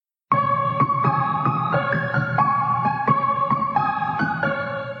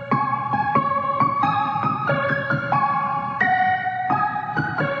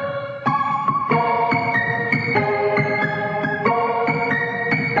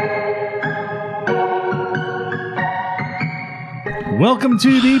Welcome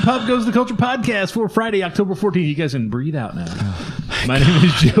to the Pop Goes the Culture podcast for Friday, October 14th. You guys can breathe out now. My name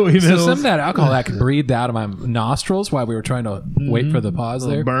is Joey Mills. So some of that alcohol that breathed out of my nostrils while we were trying to wait for the pause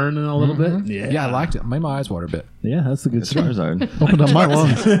there. Burning a little bit. Yeah, I liked it. Made my eyes water a bit. Yeah, that's the good stuff. Charizard. Opened up my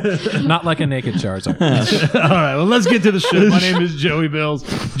lungs. Not like a naked Charizard. All right, well, let's get to the show. My name is Joey Mills.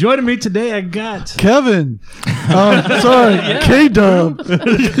 Joining me today, I got... Kevin. K-Dub.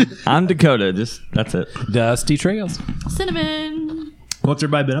 I'm Dakota. That's it. Dusty Trails. Cinnamon. What's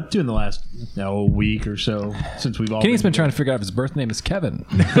everybody been up to in the last week or so since we've all Kenny's been trying to figure out if his birth name is Kevin.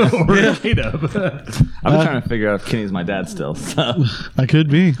 I've I've been trying to figure out if Kenny's my dad still. So I could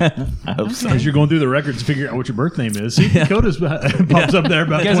be. I hope so. As you're going through the records to figure out what your birth name is. See, Dakota's pops up there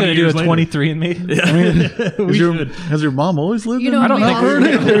about You guys 20 going to do years a later. 23andMe? I mean, We should. has your mom always lived You in? know, I don't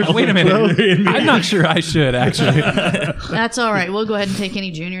we think all- Wait a minute. I'm not sure I should, actually. That's all right. We'll go ahead and take any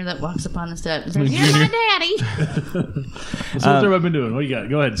junior that walks upon the step and says, "You're my daddy." So what's everybody been doing? What do you got?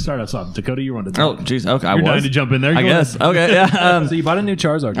 Go ahead and start us off. Dakota, you wanted to Oh, jeez. Okay, I You're was. dying to jump in there. I Go guess. ahead. Okay. Yeah. So you bought a new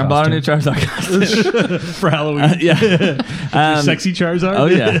Charizard I bought a new costume. Charizard costume. for Halloween. Yeah. Sexy Charizard? Oh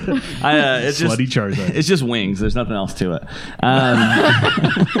yeah. It's just Slutty Charizard. It's just wings. There's nothing else to it.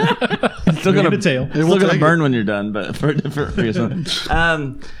 It's still And gonna a tail. It's still gonna burn when you're done, but for a different reason.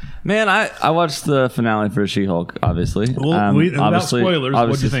 Man, I watched the finale for She-Hulk. Obviously. Well, without Obviously- spoilers, what do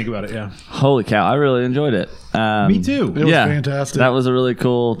obviously- you think about it? Yeah. Holy cow! I really enjoyed it. Me too. It was fantastic. That was a really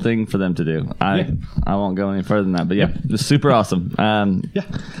cool thing for them to do. I won't go any further than that, but yeah, it was super awesome. Yeah.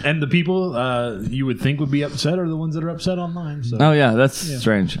 And the people you would think would be upset are the ones that are upset online. So. Oh yeah, that's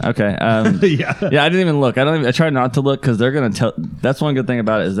strange. Okay. Yeah. Yeah, I didn't even look. I tried not to look because they're gonna tell. That's one good thing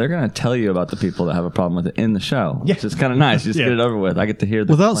about it is they're gonna tell you about the people that have a problem with it in the show. Yeah. Which is kind of nice. You just Yeah. get it over with. I get to hear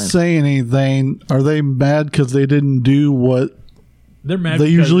the Without complaints. saying anything, are they mad because they didn't do what? They're mad They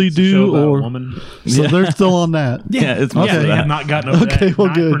because usually it's a show do, about a or- woman. So they're still on that. Yeah, it's Yeah, mostly they that. have not gotten over Okay, that.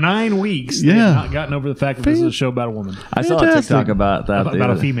 well, good. For 9 weeks, they Yeah. have not gotten over the fact that this is a show about a woman. I saw a Fantastic. TikTok about that. About, the about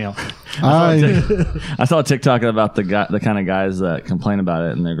a other- female. I saw a TikTok about the kind of guys that complain about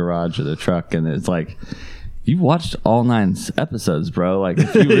it in their garage or their truck, and it's like, you watched all 9 episodes, bro. Like,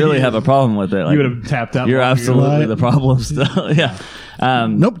 if you really have a problem with it, like, You would have tapped out. you're long ago. absolutely Right. the problem. Still, yeah.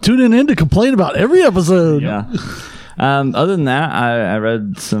 Nope, tuning in to complain about every episode. Yeah. Other than that, I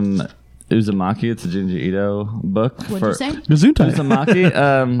read some Uzumaki. It's a Junji Ito book. What'd you say? Gesundheit. Uzumaki.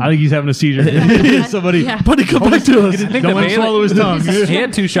 I think he's having a seizure. Somebody, Yeah. Buddy, come back to us. don't let him swallow his tongue. He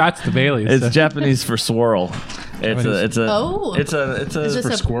had 2 shots to Bailey. It's Japanese for swirl. It's a Oh. it's Is this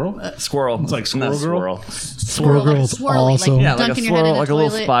For a squirrel? squirrel. It's like Squirrel Girl? Squirrel Girl's swirly, awesome. Like Yeah, like a dunking your head in swirl, the like a little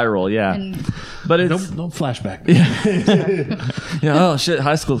toilet spiral. Yeah, and- but it's Don't flashback. yeah. Oh shit,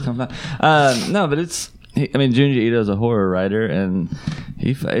 high school's coming back. No, but it's. I mean, Junji Ito's a horror writer, and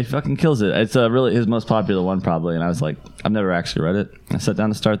he fucking kills it. It's really his most popular one, probably. And I was like, I've never actually read it. I sat down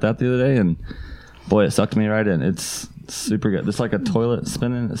to start that the other day, and boy, it sucked me right in. It's super good. It's like a toilet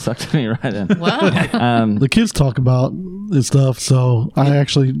spinning. It sucked me right in. Wow. The kids talk about this stuff, so I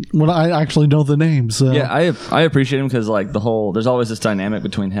actually know the names. So. Yeah, I appreciate him because like there's always this dynamic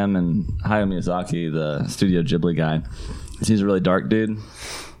between him and Hayao Miyazaki, the Studio Ghibli guy. He's a really dark dude.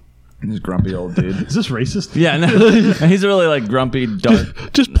 He's a grumpy old dude. Is this racist? Yeah, no, he's a really like grumpy,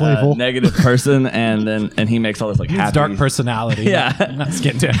 dark, Just playful. negative person, and he makes all this like His happy. dark personality. Yeah. Let's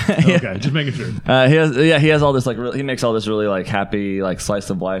get to it. Okay, just making sure. He has all this like he makes all this really like happy like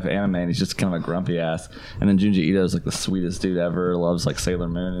slice of life anime, and he's just kind of a grumpy ass. And then Junji Ito is like the sweetest dude ever, loves like Sailor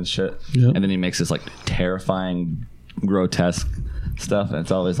Moon and shit. Yep. And then he makes this like terrifying, grotesque stuff, and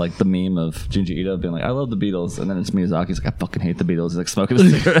it's always like the meme of Junji Ito being like, "I love the Beatles," and then it's Miyazaki's like, "I fucking hate the Beatles." He's like smoking a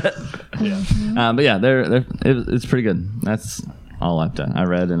cigarette. But yeah, it's pretty good. That's all I've done. I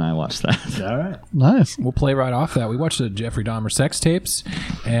read and I watched that. All right. Nice. We'll play right off that. We watched the Jeffrey Dahmer sex tapes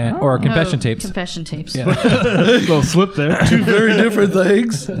or confession tapes. Confession tapes. Yeah. Little slip there. Two very different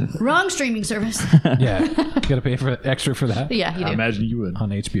things. Wrong streaming service. Yeah. You got to pay for extra for that Yeah, you I do. imagine you would. on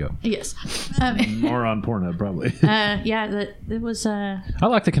HBO. Yes. More on Pornhub, probably. Yeah, it was. I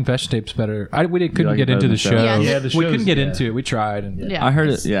like the confession tapes better. We couldn't like get it into better the than show. the show? Yeah, the we shows, couldn't get yeah. into it. We tried. And Yeah, I heard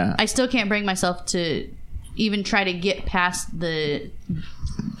it's- it. Yeah, I still can't bring myself to even try to get past the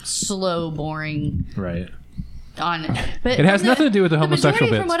slow, boring Right. on. But It has nothing to do with the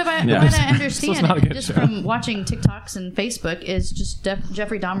homosexual majority, bits. From what I, Yeah. what I So understand, it's not a good just show. from watching TikToks and Facebook, is just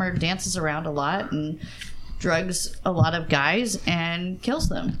Jeffrey Dahmer dances around a lot and drugs a lot of guys and kills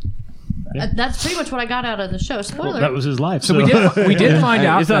them. That's pretty much what I got out of the show. Spoiler. That was his life. So we did find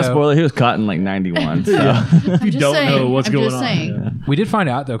out. It's not a though- spoiler. He was caught in like 91. So. I'm You just don't saying, know what's I'm going just on. saying. Yeah. We did find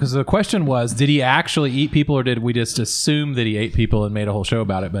out though, because the question was, did he actually eat people, or did we just assume that he ate people and made a whole show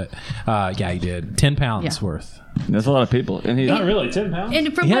about it? But yeah, he did. 10 pounds Yeah. worth. That's a lot of people. And he, Not really, 10 pounds.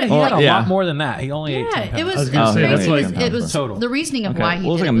 And from He had, what he had a yeah. lot more than that. He only ate 10 yeah, pounds. it was, I was it gonna was say, crazy. that's like- It was Total. the reasoning of okay. why he Well,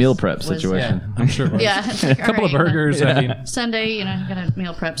 it was did like a it meal was- prep was- situation. I'm sure it was. Yeah, it's like, A couple of all right, burgers. I mean, Sunday, I'm gonna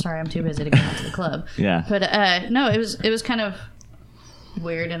meal prep. Sorry, I'm too busy to go out to the club. Yeah. But no, it was kind of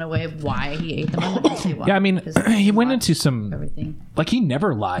weird in a way of why he ate them. I'm not gonna say why. yeah, I mean, because he went watched into some, everything. like, he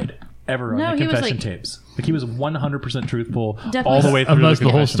never lied ever No, on the he was confession like- tapes. Like, he was 100% truthful Definitely. all the way through. Unless the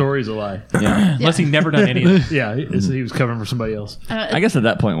whole confession. story's a lie. yeah. Unless he never done any of it. Yeah, he was covering for somebody else. I guess at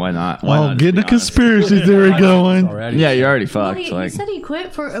that point, why not? Why Oh, not just getting be a honest? conspiracy theory going. Already. Yeah, you're already Well, fucked. he like, said he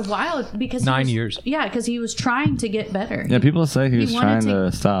quit for a while because he 9 was- years. Yeah, because he was trying to get better. yeah, people say he was trying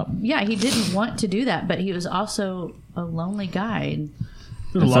wanted to stop. Yeah, he didn't want to do that, but he was also a lonely guy.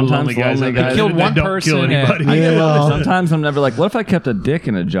 There's a lot of sometimes lonely guys lonely out there guys- that Killed one don't person kill and- anybody. Yeah. Sometimes I'm never like, what if I kept a dick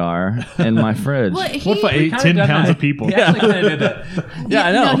in a jar in my fridge? Well, What if I ate Kinda 10 done pounds that. of people? He actually kind of did that. yeah,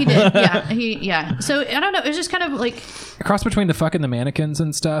 I know. No, he did. Yeah, So I don't know. It was just kind of like A cross between the fucking the mannequins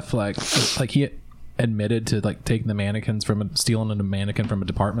and stuff. Like he admitted to like taking the mannequins stealing a mannequin from a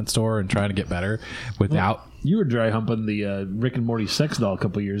department store and trying to get better without. You were dry humping the Rick and Morty sex doll a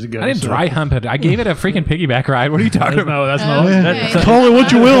couple years ago. I didn't so- dry hump it. I gave it a freaking piggyback ride. What are you talking That's about? not, that's not okay. Call it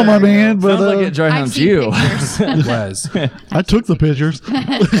what you will, my man, but Sounds like it dry I've humps seen you. pictures. It was. I took the pictures.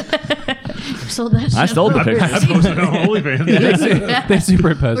 Sold that. I shit stole the for pictures. I posted it on OnlyFans. They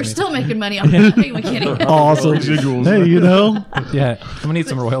superimposed We're me. still making money off that. Who am I kidding? Awesome. Residuals. Hey, you know. Yeah, I'm gonna need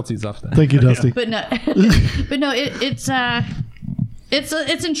some royalties off that. Thank you, Dusty. But no,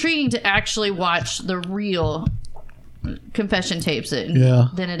 it's intriguing to actually watch the real confession tapes Yeah.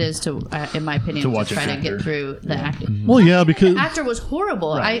 than it is to, in my opinion, To watch try an to actor. get through the acting. Well, yeah, because The actor was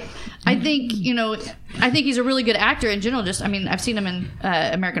horrible. I think I think he's a really good actor in general. Just I've seen him in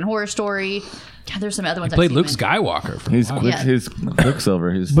American Horror Story. God, there's some other ones. Played I've Luke seen him Skywalker. For He's a while. quick, Yeah. he's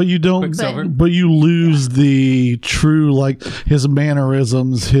Quicksilver. He's but you don't. Quicksilver. But you lose the true, like his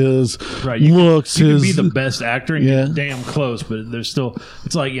mannerisms, his Right, you looks, You can his be the best actor and Yeah. get damn close, but there's still.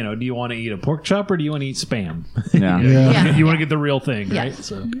 It's like do you want to eat a pork chop or do you want to eat spam? yeah. Yeah. You want to get the real thing, Yeah. right?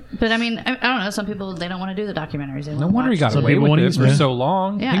 So him. But I don't know. Some people they don't want to do the documentaries. They No wanna wonder he watch got Some away people with wanna this use for it. so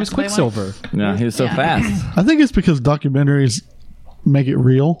long. Yeah, He was that's why I want- Quicksilver. Yeah, he was so Yeah. fast. I think it's because documentaries make it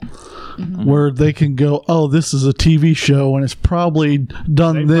real, where they can go, "Oh, this is a TV show, and it's probably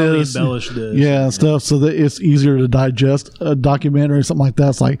done They probably this, embellished this. yeah, and stuff." So that it's easier to digest a documentary or something like that.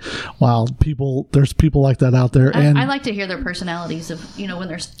 It's like, wow, there's people like that out there, and I like to hear their personalities of when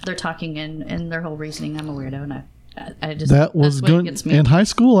they're talking and their whole reasoning. I'm a weirdo, and I just that was that's what going gets me. in high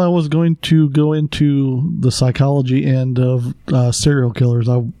school. I was going to go into the psychology end of serial killers.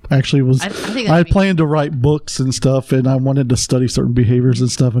 I actually was. I think I that'd had be- planned to write books and stuff, and I wanted to study certain behaviors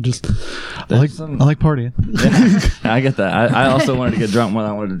and stuff. I like partying. I get that. I also wanted to get drunk when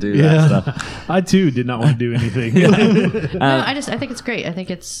I wanted to do Yeah. that stuff. I too did not want to do anything. No, I think it's great. I think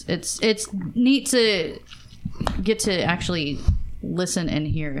it's neat to get to actually listen and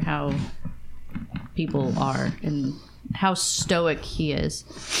hear how people are and how stoic he is.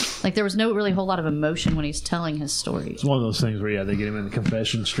 Like there was no really whole lot of emotion when he's telling his story. It's one of those things where they get him in the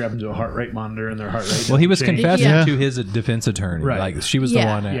confession, strap him to a heart rate monitor, and their heart rate. Well, he was doesn't change. confessing Yeah. to his defense attorney. Right. Like she was Yeah.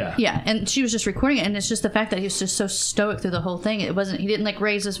 the one. That, Yeah. Yeah, and she was just recording it, and it's just the fact that he was just so stoic through the whole thing. It wasn't. He didn't like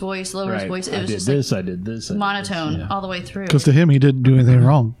raise his voice, lower his Right. voice. It I was did just this. like I did this. I did monotone this. all the way through. Because to him, he didn't do anything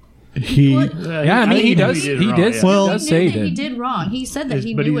wrong. He Yeah, I mean, he knew does. He wrong, did. yeah. Well- He does say that he that. did wrong. He said that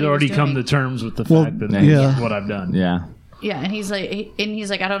he but knew he's what already he was come doing. to terms with the Well, fact that yeah. that's what I've done. Yeah. Yeah, and he's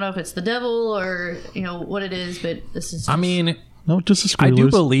like, I don't know if it's the devil or what it is, but this is. I mean, no, just a screw I do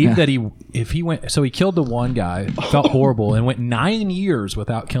loose. believe that if he went, so he killed the one guy, felt horrible, and went 9 years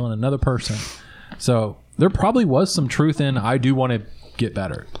without killing another person. So there probably was some truth in I do want to get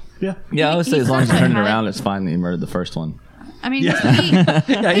better. Yeah. Yeah, I would say He as long as you sounds turn it like- around, it's fine that you murdered the first one. I mean, he you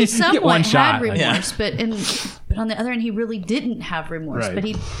get somewhat one had shot, like- remorse, but on the other end, he really didn't have remorse. Right. But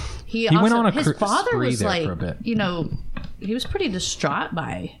he went also, on a his cr- father spree was there like, for a bit. he was pretty distraught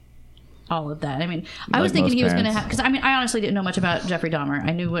by all of that. I mean, I was Like thinking most he was going to parents. have, because I honestly didn't know much about Jeffrey Dahmer.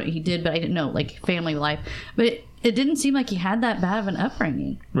 I knew what he did, but I didn't know like family life. But it didn't seem like he had that bad of an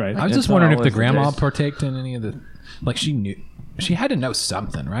upbringing. Right. I was It's just wondering if not the always the grandma case. partaked in any of the, like she knew, she had to know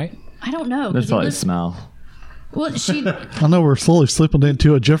something, right? I don't know. 'cause There's he probably lived- smell. Well, she. I know we're slowly slipping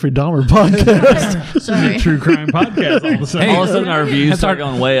into a Jeffrey Dahmer podcast. Sorry. True crime podcast all of a sudden. All of a sudden, our views start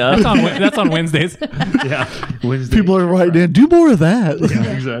going way up. That's on Wednesdays. Yeah. Wednesday. People are writing in, do more of that. Yeah,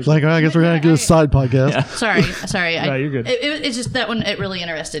 exactly. Like, I guess we're going to get a side podcast. Sorry. No, you're good. It's just that one. It really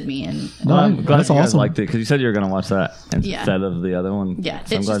interested me, and Well, I'm glad That's you guys awesome. liked it because you said you were going to watch that instead of the other one. yeah,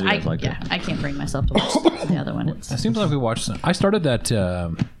 so I'm it's glad just you guys liked it. I can't bring myself to watch the other one. It seems like we watched some. I started that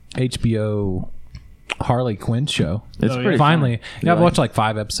HBO Harley Quinn show. It's Oh, pretty Finally, fun. yeah, I've watched like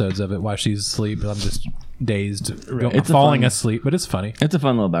 5 episodes of it while she's asleep. I'm just dazed, It's a falling fun- asleep, but it's funny. It's a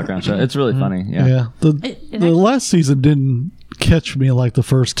fun little background show. It's really funny. Yeah. Yeah. The It last season didn't catch me like the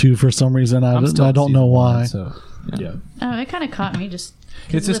first 2 for some reason. I I'm still don't on know season why. 1, so Yeah. Oh, it kind of caught me. Just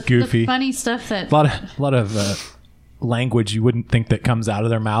It's just the goofy. funny stuff that. a lot of language you wouldn't think that comes out of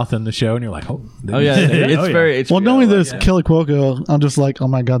their mouth in the show, and you're like, oh Oh yeah, it's Oh, yeah. very. It's Well, real, knowing like, this Kelly Cuoco, I'm just like, oh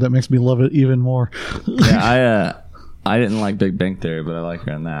my God, that makes me love it even more. Yeah, I didn't like Big Bang Theory, but I like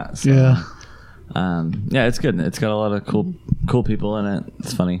her in that. So, Yeah. yeah, it's good. It's got a lot of cool people in it.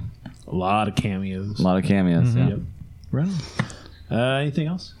 It's funny. A lot of cameos. A lot of cameos. Yeah. Yep. Right on. Anything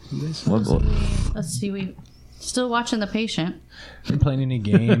else? You guys? What- Let's see. We still watching The Patient. been playing any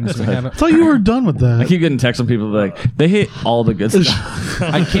games. We haven't. I thought you were done with I that. keep getting texts from people like they hit all the good stuff.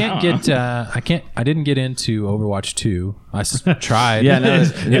 I can't get. I didn't get into Overwatch 2. I tried. Yeah, no,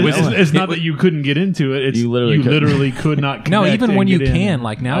 It's not that you couldn't get into it. It's You you literally literally, couldn't. could not. No, connect even and when you get in. can,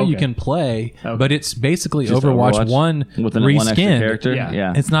 like now you Okay. can play, Okay. but it's basically Just Overwatch 1 with one extra reskin. character. Yeah.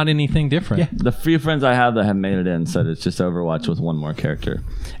 Yeah. It's not anything different. The few friends I have that have made it in said it's just Overwatch with one more character.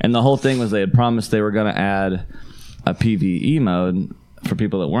 And the whole thing was they had promised they were going to add a PvE mode for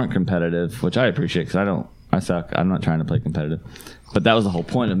people that weren't competitive, which I appreciate because I suck. I'm not trying to play competitive. But that was the whole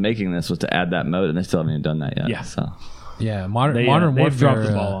point of making this was to add that mode, and they still haven't even done that yet. Yeah. So Yeah, Modern They've Warfare. dropped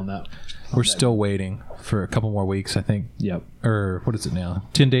the ball on that. We're still waiting for a couple more weeks, I think. Yep. Or what is it now?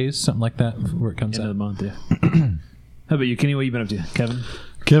 10 days, something like that, where it comes End of the out. month. Yeah. How about you, Kenny? What you been up to, Kevin?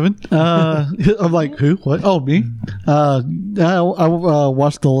 Kevin? I'm like, who? What? Oh, me? I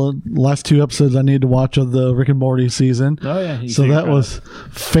watched the last 2 episodes I needed to watch of the Rick and Morty season. Oh yeah. So that was I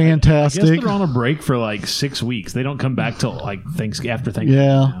guess fantastic. they're on a break for like 6 weeks. They don't come back till like after Thanksgiving.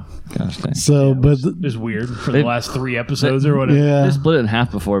 Yeah. gosh dang. So, but It's weird for They- the last 3 episodes or whatever. yeah, They split it in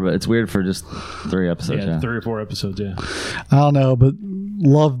half before, but it's weird for just 3 episodes. Yeah, Yeah. 3 or 4 episodes. Yeah. I don't know, but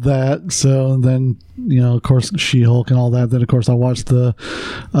loved that. So then, of course, She-Hulk and all that. Then, of course, I watched the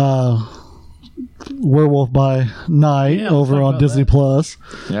Werewolf by Night Yeah, let's over talk on about Disney that. Plus.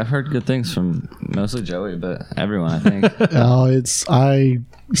 Yeah, I've heard good things from mostly Joey, but everyone, I think.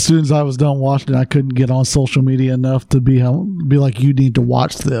 As soon as I was done watching it, I couldn't get on social media enough to be like, you need to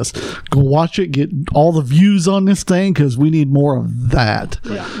watch this. Go watch it. Get all the views on this thing because we need more of that.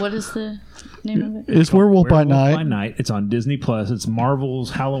 What is the name of it? It's Werewolf by Night. It's on Disney Plus. It's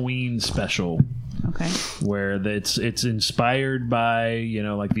Marvel's Halloween special, Okay. where it's inspired by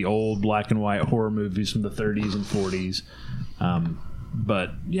like the old black and white horror movies from the 30s and 40s.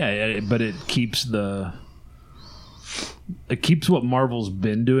 But it keeps what Marvel's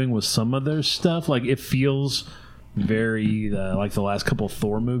been doing with some of their stuff. Like it feels very like the last couple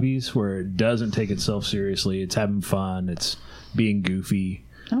Thor movies, where it doesn't take itself seriously. It's having fun. It's being goofy.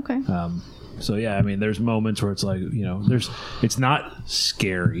 Okay. So yeah, I mean, there's moments where it's like it's not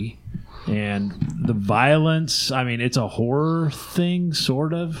scary, and the violence. I mean, it's a horror thing,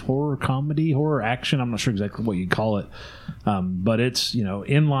 sort of horror comedy, horror action. I'm not sure exactly what you call it, but it's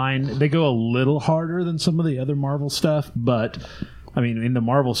in line. They go a little harder than some of the other Marvel stuff, but I mean, in the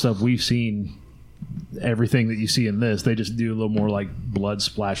Marvel stuff, we've seen everything that you see in this. They just do a little more like blood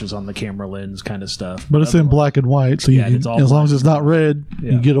splashes on the camera lens kind of stuff. But it's in black and white, so Yeah, it's all as long as it's not red,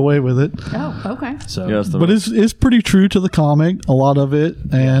 Yeah. you get away with it. Oh, okay. So Yeah, that's the But it's pretty true to the comic, a lot of it,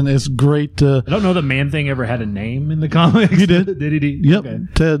 and it's great to. I don't know that Man Thing ever had a name in the comics. He did. Did he? Yep, Okay.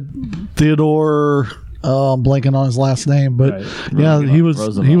 Ted Theodore. I'm blanking on his last name, but Right. yeah, he was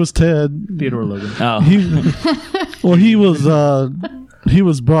Roosevelt. Ted. Theodore Logan. Oh, He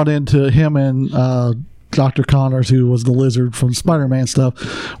was brought into him and Dr. Connors, who was the lizard from Spider-Man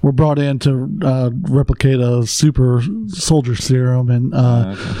stuff, were brought in to replicate a super soldier serum,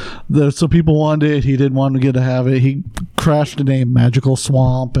 and so people wanted it. He didn't want to get to have it. He crashed in a magical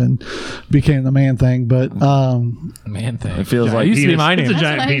swamp and became the Man Thing. But Man thing. It feels like it used to be penis. my It's name. a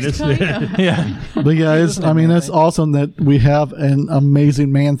giant That's what I was penis. calling it. Yeah. But yeah, it's awesome that we have an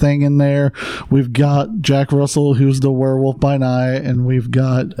amazing Man Thing in there. We've got Jack Russell, who's the Werewolf by Night, and we've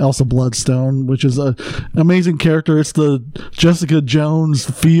got Elsa Bloodstone, which is amazing character. It's the Jessica Jones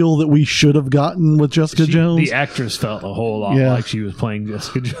feel that we should have gotten with Jessica Jones. The actress felt a whole lot Yeah. like she was playing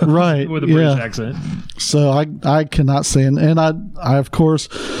Jessica Jones, Right, with a British yeah. accent. So I cannot say, and I of course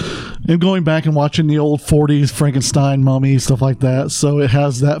am going back and watching the old 40s Frankenstein mummy stuff like that. So it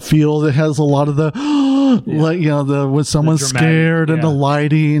has that feel. It has a lot of the like the when someone's dramatic, scared and the yeah.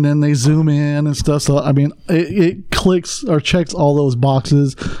 lighting and they zoom in and stuff. So I mean it clicks or checks all those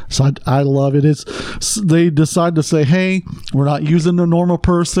boxes. So I love it. They decide to say, hey, we're not using a normal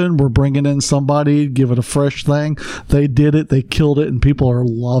person. We're bringing in somebody. Give it a fresh thing. They did it. They killed it, and people are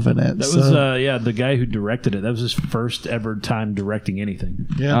loving it. That was the guy who directed it. That was his first ever time directing anything.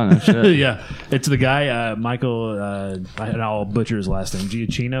 yeah. Oh, no shit. Yeah, it's the guy Michael. And I'll butcher his last name.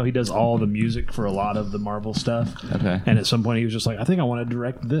 Giacchino. He does all the music for a lot of the Marvel stuff. Okay. And at some point, he was just like, "I think I want to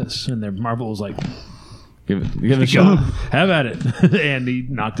direct this," and then Marvel was like, Give it a "Go, shot. have at it," and he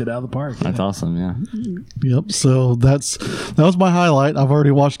knocked it out of the park. That's awesome. Yeah. Yep. So that was my highlight. I've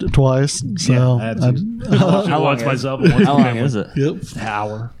already watched it twice. So Yeah, I had to. I watched it once myself. And once How with long family. is it? yep. An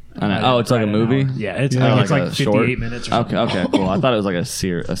hour. I know. Oh, it's like a An movie. hour. Yeah, it's Yeah. like a 58 minutes. Or something. Okay, cool. I thought it was like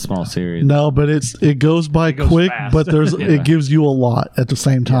a small series. No, but it goes by goes quick, fast. but Yeah. it gives you a lot at the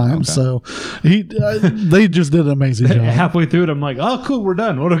same time. okay. So they just did an amazing job. Halfway through it, I'm like, "Oh, cool, we're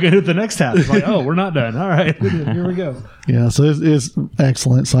done. What do we get at the next half?" It's like, "Oh, we're not done. All right, here we go." Yeah, so it's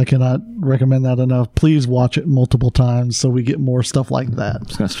excellent. So I cannot recommend that enough. Please watch it multiple times so we get more stuff like that.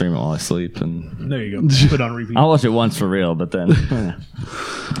 Just gonna stream it while I sleep, and There you go. Put it on repeat. I'll watch it once for real. But then,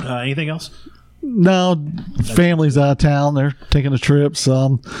 Anything else? No, family's out of town. They're taking a trip, so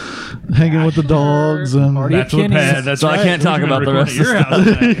I'm hanging with the dogs. And That's what Pat. That's So I right. can't talk We're about the gonna rest record of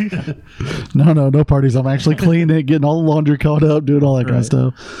at your house. no parties. I'm actually cleaning it, getting all the laundry caught up, doing all that kind of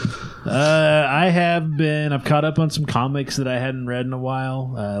stuff. I've caught up on some comics that I hadn't read in a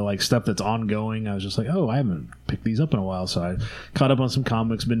while, like stuff that's ongoing. I was just like, oh, I haven't picked these up in a while, so I caught up on some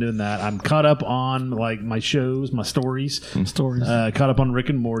comics. Been doing that. I'm caught up on like my shows, my stories. some stories. Caught up on Rick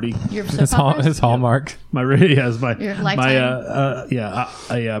and Morty. Your His hallmark. My has my Your my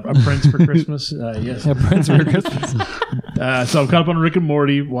Lifetime? a Prince for Christmas. Yes. Yeah, Prince for Christmas. So I'm caught up on Rick and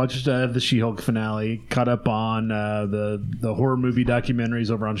Morty. Watched the She-Hulk finale. Caught up on the horror movie documentaries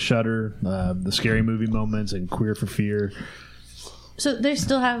over on Shudder. The scary movie moments and Queer for Fear. So they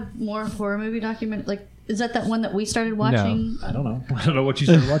still have more horror movie like is that one that we started watching? I don't know. I don't know what you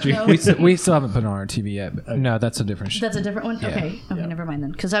started watching. No. We still haven't put it on our TV yet. But no, that's a different show. That's a different one. Okay, never mind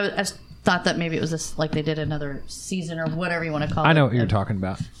then. Because I thought that maybe it was this like they did another season or whatever you want to call it. I know what you're talking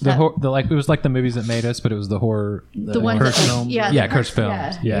about. That- It was like the movies that made us, but it was the horror. The one Curse that, films. Yeah, the Curse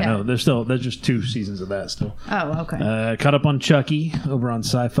films. Yeah, no, there's just 2 seasons of that still. Oh, okay. Caught up on Chucky over on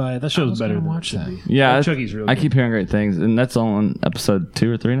Sci-Fi. That show's better than watch it should that. be. yeah, Chucky's really I good. keep hearing great things, and that's on episode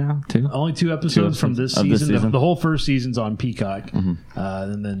 2 or 3 now. 2. Only 2 episodes from this of this season. season. The whole first season's on Peacock,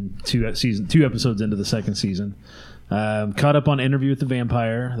 and then 2 episodes into the second season. Caught up on Interview with the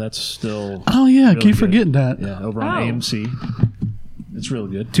Vampire. That's still Oh yeah, really keep good. forgetting that. Yeah, over on Oh. AMC. It's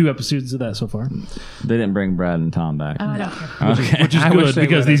really good. 2 episodes of that so far, They didn't bring Brad and Tom back. Oh, I don't care. Okay. which is I wish good they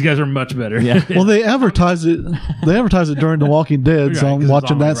because would've. these guys are much better. Yeah. Well, they advertise it. They advertise it during The Walking Dead, so Right, 'cause I'm it's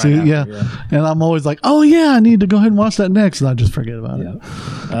watching on, that like, right season. after, Yeah, and I'm always like, "Oh yeah, I need to go ahead and watch that next," and I just forget about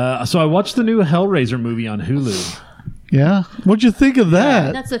it. So I watched the new Hellraiser movie on Hulu. Yeah, what'd you think of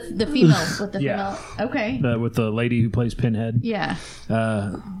that? That's the female with the Yeah. female. Okay. With the lady who plays Pinhead. Yeah.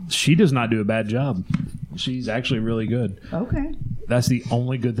 She does not do a bad job. She's actually really good. Okay. That's the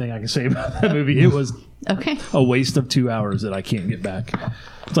only good thing I can say about that movie. It was Okay. a waste of 2 hours that I can't get back.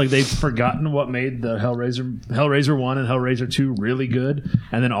 It's like they've forgotten what made the Hellraiser 1 and Hellraiser 2 really good,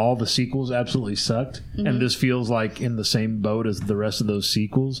 and then all the sequels absolutely sucked. And this feels like in the same boat as the rest of those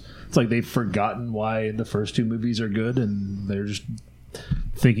sequels. It's like they've forgotten why the first 2 movies are good, and they're just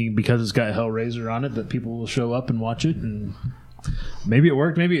thinking because it's got Hellraiser on it that people will show up and watch it. And maybe it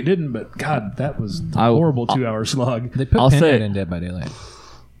worked, maybe it didn't, but God, that was a horrible 2-hour slog. They put I'll Pinhead say- in Dead by Daylight.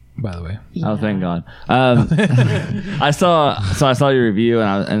 By the way, Oh, thank God. I saw your review,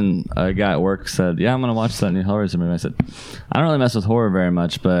 and a guy at work said, "Yeah, I'm gonna watch that new Hellraiser movie." I said, "I don't really mess with horror very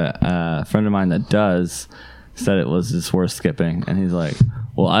much, but a friend of mine that does said it was just worth skipping." And he's like,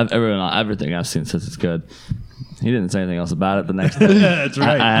 "Well, everything I've seen says it's good." He didn't say anything else about it the next day. That's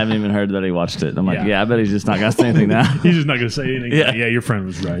right. I haven't even heard that he watched it. I'm like, Yeah. yeah, I bet he's just not gonna say anything now. He's just not going to say anything. Yeah. Yeah, your friend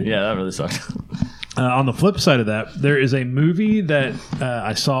was right. Yeah, that really sucked. On the flip side of that, there is a movie that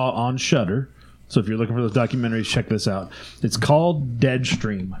I saw on Shudder. So if you're looking for those documentaries, check this out. It's called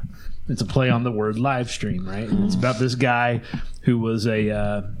Deadstream. It's a play on the word live stream, right? It's about this guy who was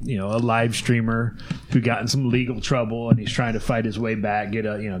a live streamer who got in some legal trouble, and he's trying to fight his way back.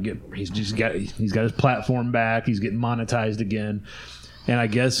 He's got his platform back. He's getting monetized again. And I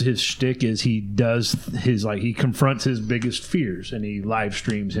guess his shtick is he confronts his biggest fears, and he live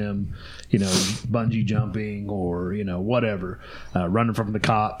streams him, bungee jumping or whatever, running from the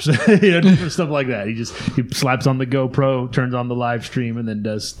cops, different stuff like that. He slaps on the GoPro, turns on the live stream, and then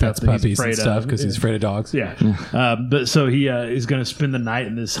does stuff Pets puppies and stuff because he's afraid of dogs. Yeah, but so he is going to spend the night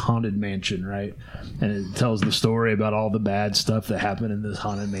in this haunted mansion, right? And it tells the story about all the bad stuff that happened in this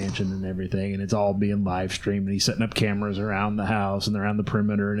haunted mansion and everything, and it's all being live streamed. And he's setting up cameras around the house and around the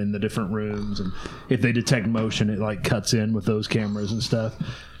perimeter and in the different rooms, and if they detect motion, it like cuts in with those cameras and stuff,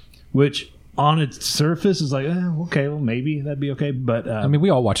 which on its surface is like, okay, well maybe that'd be okay, but I mean, we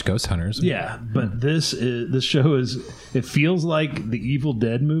all watch Ghost Hunters. Yeah, but this show it feels like the Evil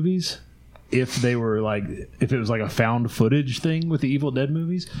Dead movies if it was like a found footage thing with the Evil Dead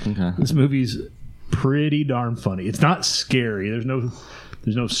movies. Okay. This movie's pretty darn funny. It's not scary. There's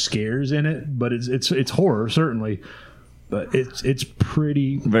no scares in it, but it's horror certainly. But it's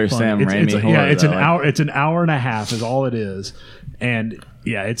pretty very funny. Sam Raimi horror. Yeah, it's an hour. It's an hour and a half is all it is, and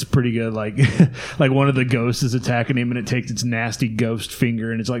yeah, it's pretty good. Like one of the ghosts is attacking him, and it takes its nasty ghost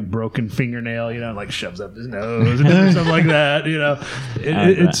finger, and it's like broken fingernail, like shoves up his nose and different stuff like that.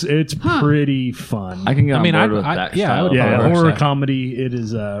 It's pretty fun. I can get on board with that. I would horror that. comedy. It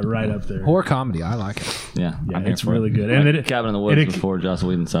is right up there. Horror comedy, I like it. Yeah, it's really good. And Cabin in the Woods before Joss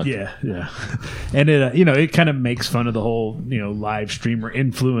Whedon sucked. Yeah, and it it kind of makes fun of the whole live streamer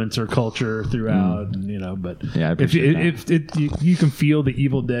influencer culture throughout, but yeah, I if you can feel the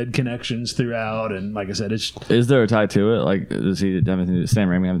Evil Dead connections throughout, and like I said, is there a tie to it? Like, does he have anything? Sam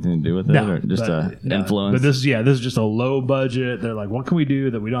Raimi have anything to do with it, or just influence? But this is just a low budget. They're like, what can we do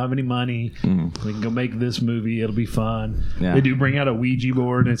that we don't have any money? Mm-hmm. We can go make this movie. It'll be fun. Yeah. They do bring out a Ouija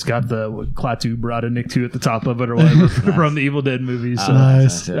board, and it's got the Klaatu Bradenik 2 at the top of it, or whatever from the Evil Dead movies. So,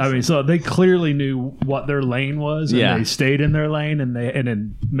 nice. I mean, so they clearly knew what their lane was, and they stayed in their lane, and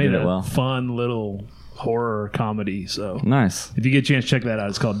then made a fun little horror comedy. So nice. If you get a chance, check that out.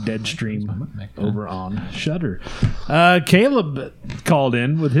 It's called Deadstream over on Shudder. Caleb called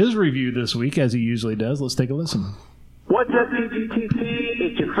in with his review this week, as he usually does. Let's take a listen. What's up, TGTC?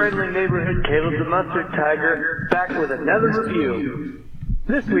 It's your friendly neighborhood Caleb the Mustard Tiger, back with another review.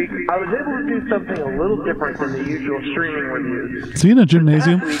 This week, I was able to do something a little different than the usual streaming reviews. Is he in a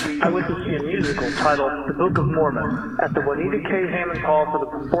gymnasium? Last week, I went to see a musical titled The Book of Mormon at the Juanita K. Hammond Hall for the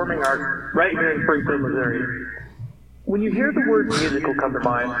Performing Arts right here in Springfield, Missouri. When you hear the word musical come to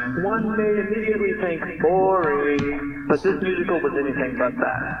mind, one may immediately think boring, but this musical was anything but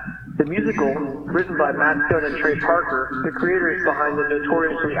that. The musical, written by Matt Stone and Trey Parker, the creators behind the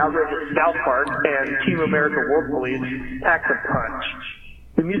notoriously outrageous South Park and Team America World Police, packs a punch.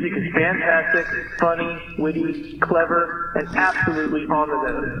 The music is fantastic, funny, witty, clever, and absolutely on the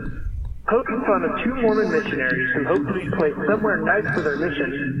nose. Poking fun of two Mormon missionaries who hope to be placed somewhere nice for their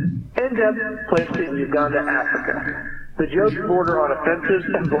mission end up placed in Uganda, Africa. The jokes border on offensive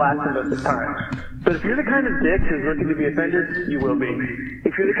and blasphemous at times. But if you're the kind of dick who's looking to be offended, you will be.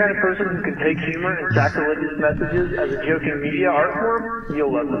 If you're the kind of person who can take humor and sacrilegious messages as a joking media art form,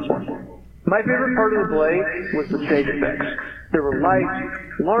 you'll love this one. My favorite part of the play was the stage effects. There were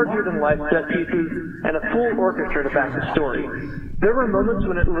lights, larger-than-life set pieces, and a full orchestra to back the story. There were moments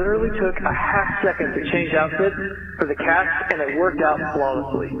when it literally took a half second to change outfits for the cast, and it worked out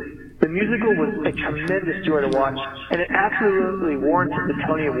flawlessly. The musical was a tremendous joy to watch, and it absolutely warranted the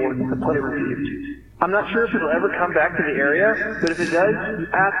Tony Award that the play received. I'm not sure if it'll ever come back to the area, but if it does, you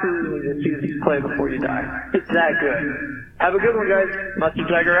absolutely need to see this play before you die. It's that good. Have a good one, guys. Mustard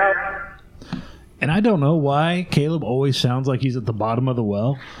Tiger out. And I don't know why Caleb always sounds like he's at the bottom of the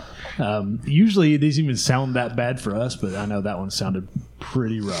well. Usually it doesn't even sound that bad for us, but I know that one sounded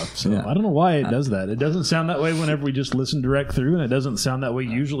pretty rough. So I don't know why it does that. It doesn't sound that way whenever we just listen direct through, and it doesn't sound that way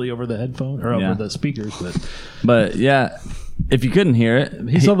usually over the headphone or over the speakers. But yeah, if you couldn't hear it,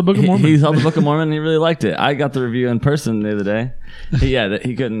 he saw the Book of Mormon. He saw the Book of Mormon and he really liked it. I got the review in person the other day.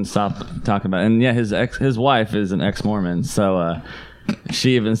 He couldn't stop talking about it. And yeah, his wife is an ex-Mormon, so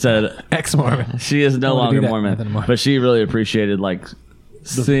she even said ex-Mormon. She is no longer Mormon, but she really appreciated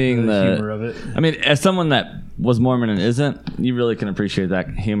seeing the humor of it. I mean, as someone that was Mormon and isn't, you really can appreciate that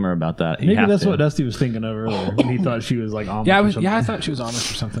humor about that. Maybe that's what Dusty was thinking of earlier when he thought she was like Amish. I thought she was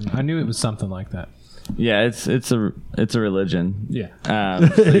Amish or something. I knew it was something like that. Yeah, it's a religion. Yeah,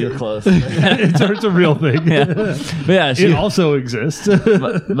 so you're close. it's a real thing. Yeah. But yeah, it also exists.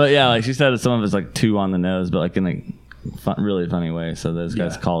 but yeah, like she said, some of it's like too on the nose, but like in a really funny way. So those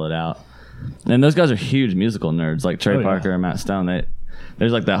guys call it out. And those guys are huge musical nerds, like Trey Oh, yeah. Parker and Matt Stone.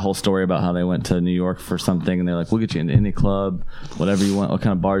 There's like that whole story about how they went to New York for something, and they're like, "We'll get you into any club, whatever you want, what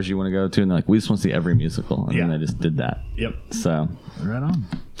kind of bars you want to go to," and they're like, "We just want to see every musical," and then Yeah. they just did that. Yep. So Right on.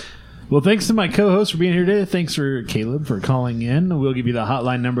 Well, thanks to my co-host for being here today. Thanks for Caleb for calling in. We'll give you the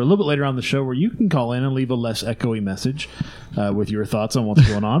hotline number a little bit later on the show where you can call in and leave a less echoey message with your thoughts on what's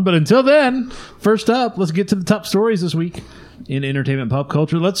going on. But until then, first up, let's get to the top stories this week in entertainment and pop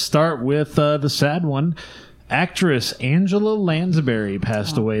culture. Let's start with the sad one. Actress Angela Lansbury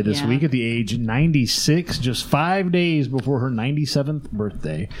passed away this yeah. week at the age 96, just 5 days before her 97th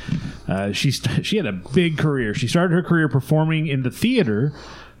birthday. She had a big career. She started her career performing in the theater.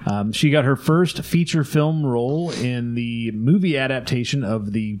 She got her first feature film role in the movie adaptation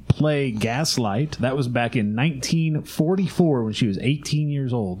of the play Gaslight. That was back in 1944 when she was 18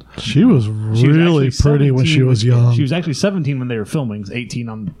 years old. She was She was really actually pretty when she 17 was young. She was actually 17 when they were filming, 18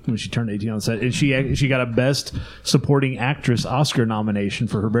 when she turned 18 on the set. And she got a Best Supporting Actress Oscar nomination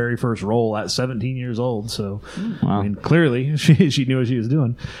for her very first role at 17 years old. So, I mean, clearly she knew what she was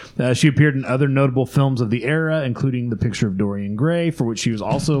doing. She appeared in other notable films of the era, including The Picture of Dorian Gray, for which she was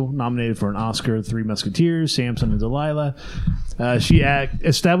also nominated for an Oscar, Three Musketeers, Samson and Delilah. She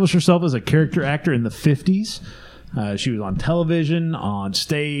established herself as a character actor in the 50s. She was on television, on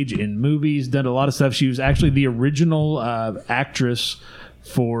stage, in movies, done a lot of stuff. She was actually the original actress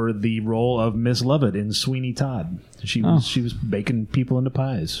for the role of Miss Lovett in Sweeney Todd. She was baking people into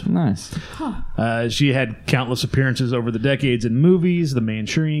pies. nice. She had countless appearances over the decades in movies, The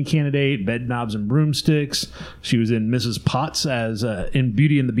Manchurian Candidate, Bed Knobs and Broomsticks. She was in Mrs. Potts in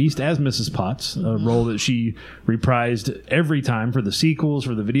Beauty and the Beast as Mrs. Potts, a role that she reprised every time for the sequels,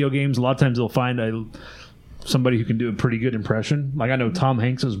 for the video games. A lot of times they'll find somebody who can do a pretty good impression. Like I know Tom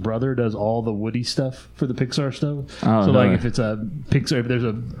Hanks's brother does all the Woody stuff for the Pixar stuff. Oh, so really? like if it's a Pixar, if there's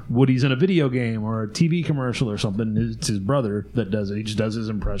a Woody's in a video game or a TV commercial or something, it's his brother that does it. He just does his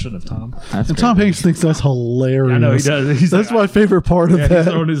impression of Tom. That's and great. Tom Hanks thinks that's hilarious. I know he does. That's my favorite part of Yeah,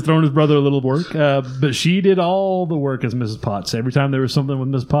 that. he's throwing his brother a little work. But she did all the work as Mrs. Potts. Every time there was something with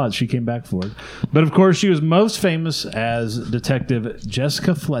Mrs. Potts, she came back for it. But of course, she was most famous as Detective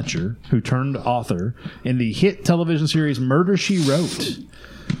Jessica Fletcher, who turned author in the hit television series Murder, She Wrote.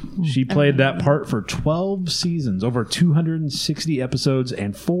 She played that part for 12 seasons, over 260 episodes,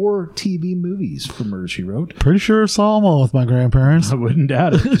 and 4 TV movies for Murder, She Wrote. Pretty sure I saw them all with my grandparents. I wouldn't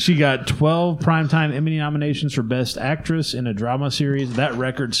doubt it. She got 12 Primetime Emmy nominations for Best Actress in a Drama Series. That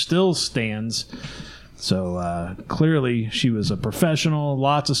record still stands. So clearly she was a professional.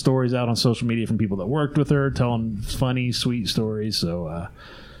 Lots of stories out on social media from people that worked with her, telling funny, sweet stories. So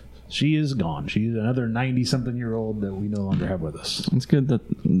she is gone. She's another 90-something-year-old that we no longer have with us. It's good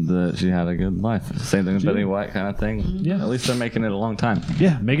that she had a good life. Same thing with Betty White kind of thing. Yeah. At least they're making it a long time.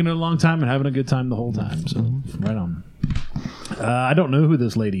 Yeah, making it a long time and having a good time the whole time. So right on. I don't know who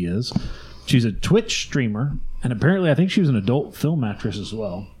this lady is. She's a Twitch streamer, and apparently I think she was an adult film actress as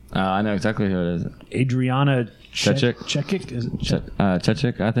well. I know exactly who it is. Adriana Chechik. Chechik? Is it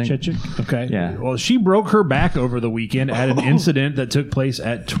Chechik, I think. Chechik? Okay. Yeah. Well, she broke her back over the weekend at an incident that took place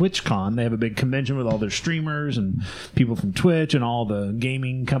at TwitchCon. They have a big convention with all their streamers and people from Twitch, and all the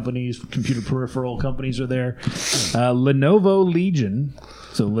gaming companies, computer peripheral companies are there. Lenovo Legion.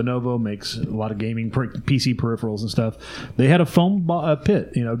 So Lenovo makes a lot of gaming PC peripherals and stuff. They had a foam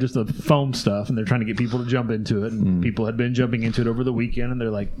pit, just the foam stuff, and they're trying to get people to jump into it. And people had been jumping into it over the weekend, and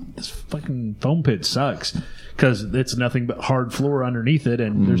they're like, "This fucking foam pit sucks," because it's nothing but hard floor underneath it,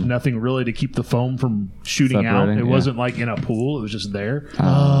 and there's nothing really to keep the foam from shooting out. Separating, It yeah. wasn't like in a pool; it was just there.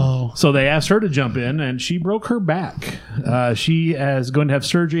 Oh, So they asked her to jump in, and she broke her back. She is going to have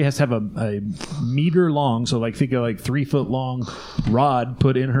surgery. Has to have a meter long, so think of 3 foot long rod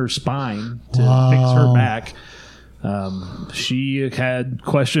put in her spine to fix her back. She had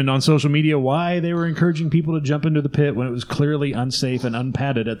questioned on social media why they were encouraging people to jump into the pit when it was clearly unsafe and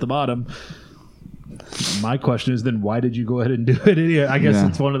unpadded at the bottom. My question is then, why did you go ahead and do it? Anyway, I guess Yeah.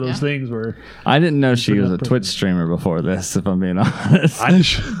 it's one of those things where I didn't know she was a up Twitch streamer before this, if I'm being honest.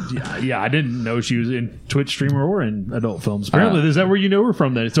 I didn't know she was in Twitch streamer or in adult films. Apparently, is that where you know her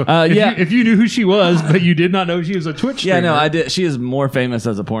from then? So if you knew who she was, but you did not know she was a Twitch streamer. Yeah, no, I did. She is more famous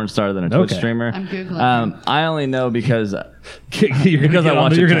as a porn star than a Twitch Okay. streamer. I'm Googling I only know because you're Because I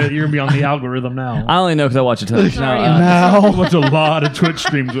watch you're it. gonna be on the algorithm now. I only know because I watch a ton. Sorry, No, now I watch a lot of Twitch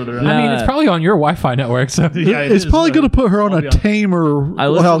streams with her. I mean, it's probably on your Wi-Fi network. So Yeah, it it's is. probably going to put her on I'll a be honest. tamer I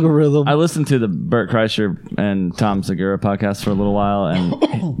listened- algorithm. I listened to the Bert Kreischer and Tom Segura podcast for a little while,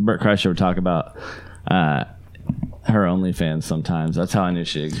 and Bert Kreischer would talk about her OnlyFans sometimes. That's how I knew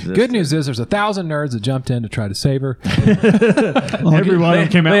she existed. Good news is there's 1,000 nerds that jumped in to try to save her. Everyone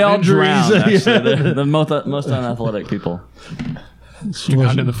came out They all with injuries. drowned. Actually, they're the most unathletic people.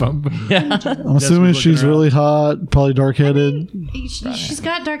 Drowned in the phone. I'm assuming she's really hot, probably dark headed. She's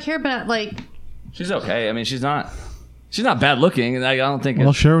got dark hair, but like She's okay. I mean, she's not bad looking. I don't think.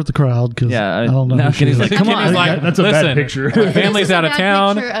 I'll share with the crowd because Yeah, I don't know. now who she Kenny's is. like, come on. Kenny's like, That's a bad listen, picture. my family's out of Bad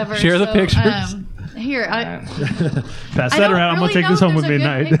town. picture of her, Share the so, pictures. Here, Pass I that don't around. I'm really gonna take this know home if with me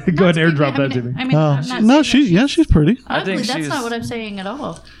there's a tonight. good- Go ahead and not airdrop that to speaking- me. I mean, I'm not no, saying she's pretty. I think that's she's. not what I'm saying at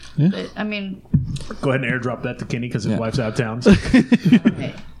all. Yeah. But, I mean, Go ahead and airdrop that to Kenny because his wife's out of town.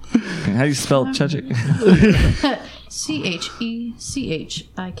 okay. How do you spell Chechik?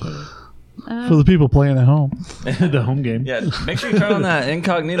 CHECHIK. For the people playing at home. The home game. Yeah, make sure you turn on that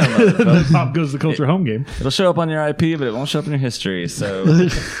incognito mode, folks. Pop goes the culture home game. It'll show up on your IP, but it won't show up in your history. So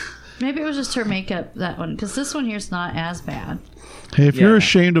Maybe it was just her makeup, that one, because this one here's not as bad. Hey, if you're Yeah.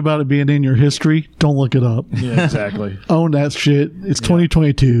 ashamed about it being in your history, don't look it up. Yeah, exactly. Own that shit. It's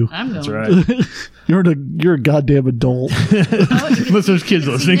 2022. I'm going. That's right. You're a goddamn adult. Unless there's kids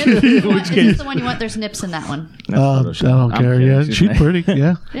listening. Which This kid? is the one you want. There's nips in that one. that's I Photoshop. don't I'm care. kidding, Yeah, excuse she's me. pretty.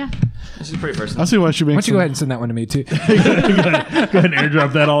 Yeah, Yeah. She's a pretty person. I see why she Why makes. don't you go ahead and send that one to me too? Go ahead and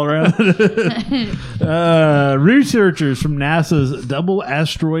airdrop that all around. Researchers from NASA's Double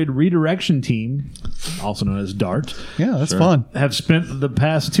Asteroid Redirection Team, also known as DART, Yeah, that's fun. have spent the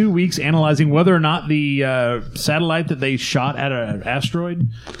past 2 weeks analyzing whether or not the satellite that they shot at an asteroid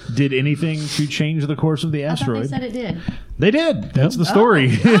did anything to change the course of the I thought they asteroid. said it did. They did. That's the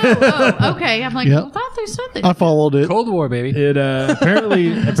story. Oh, okay. I'm like, Yep. I thought they said they I did. followed it. Cold War, baby. It apparently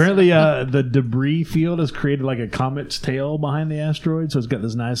the debris field has created like a comet's tail behind the asteroid, so it's got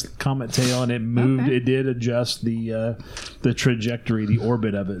this nice comet tail, and it moved. Okay. It did adjust the trajectory, the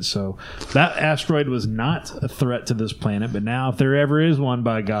orbit of it. So that asteroid was not a threat to this planet, but now if there ever is one,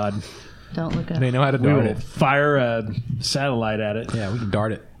 by God, Don't look up. They know how to we dart will it. fire a satellite at it. Yeah, we can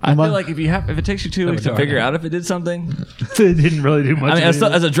dart it. I feel like if it takes you 2 weeks to dark. figure out if it did something. It didn't really do much. I mean, of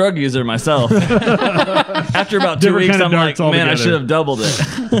anything. as a drug user myself, after about 2 Different weeks, kind of I'm like, darts man, I altogether. should have doubled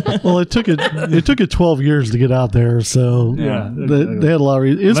it. Well, it took it 12 years to get out there, so Yeah, they had a lot of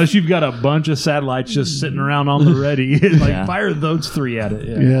reasons. Unless you've got a bunch of satellites just sitting around on the ready, like Yeah. fire those 3 at it.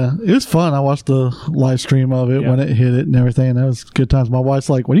 Yeah, it was fun. I watched the live stream of it Yeah. when it hit it and everything. That was good times. My wife's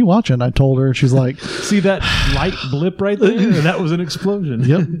like, "What are you watching?" I told her. She's like, See that light blip right there? That was an explosion.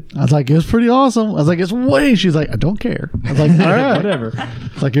 "Yep." I was like, "It was pretty awesome." I was like, "It's way." She's like, "I don't care." I was like, "All right." Whatever.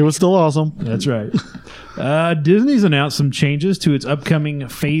 Like it was still awesome. That's right. Disney's announced some changes to its upcoming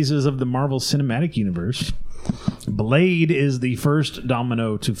phases of the Marvel Cinematic Universe. Blade is the first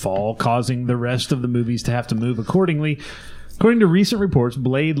domino to fall, causing the rest of the movies to have to move accordingly. According to recent reports,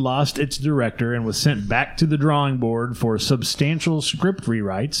 Blade lost its director and was sent back to the drawing board for substantial script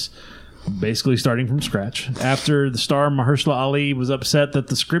rewrites, basically starting from scratch. After the star Mahershala Ali was upset that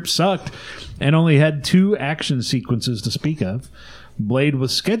the script sucked and only had 2 action sequences to speak of, Blade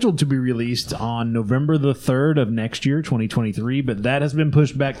was scheduled to be released on November the 3rd of next year, 2023, but that has been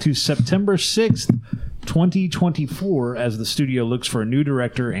pushed back to September 6th, 2024, as the studio looks for a new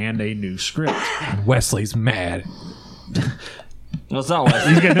director and a new script. Wesley's mad. No, it's not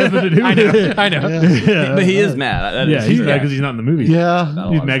Wesley. Got nothing to do with it. I know. But he is mad. That Yeah, is he's true. mad because he's not in the movie. Yeah, He's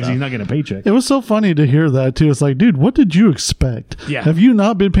lot mad of 'cause stuff. he's not getting a paycheck. it was so funny to hear that too. It's like, dude, what did you expect? Yeah. Have you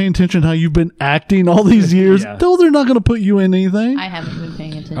not been paying attention how you've been acting all these years? Yeah. No, they're not going to put you in anything I haven't been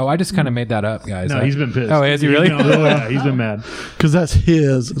paying attention. Oh, I just kind of made that up, guys. No, he's been pissed. Oh, is he really? Yeah, he's been mad. because that's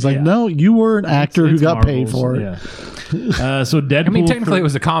his. It's like, Yeah. no, you were an actor who It's got paid Marvel's, for it. Yeah. So Deadpool. I mean, technically, it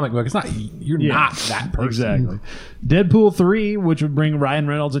was a comic book. It's not. You're Yeah, not that person. Exactly. Deadpool 3, which would bring Ryan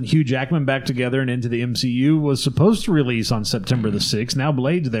Reynolds and Hugh Jackman back together and into the MCU, was supposed to release on September the 6th. Now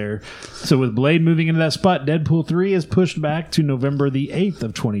Blade's there. So with Blade moving into that spot, Deadpool 3 is pushed back to November the 8th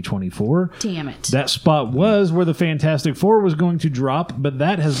of 2024. Damn it. That spot was where the Fantastic Four was going to drop, but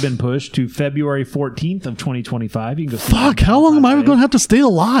that has been pushed to February 14th of 2025. You can go see Fuck, that how long am I today. going to have to stay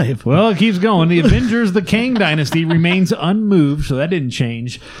alive? Well, it keeps going. The Avengers, the Kang Dynasty, remains unmoved, so that didn't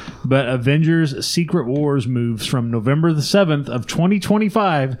change. But Avengers Secret Wars moves from November the 7th of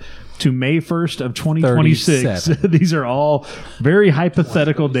 2025 to May 1st of 2026. 37. These are all very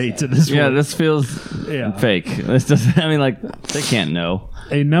hypothetical dates at this Yeah, point. this feels fake. This doesn't. I mean, like they can't know.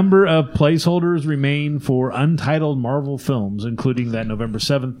 A number of placeholders remain for untitled Marvel films, including that November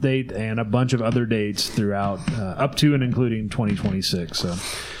 7th date and a bunch of other dates throughout, up to and including 2026. So,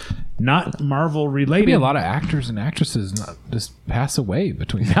 not Marvel Maybe related. a lot of actors and actresses not just pass away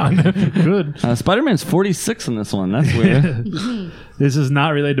between now and then. Good. Spider-Man's 46 in this one. That's weird. This is not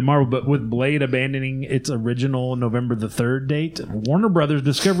related to Marvel, but with Blade abandoning its original November the 3rd date, Warner Brothers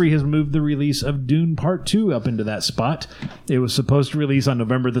Discovery has moved the release of Dune Part 2 up into that spot. It was supposed to release on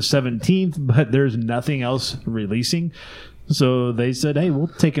November the 17th, but there's nothing else releasing. So they said, hey, we'll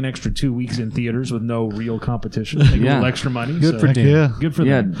take an extra 2 weeks in theaters with no real competition. Make a little extra money. Good for Heck Dune. yeah. Good for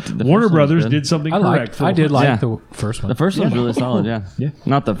Yeah, them. the Warner first one's Brothers good. did something I correct. did like Yeah. the first one. The first one's really solid, yeah. Yeah.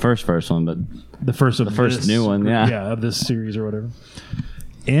 Not the first one, but The first of The first this new one, group- yeah. of this series or whatever.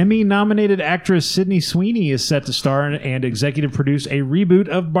 Emmy-nominated actress Sydney Sweeney is set to star and executive produce a reboot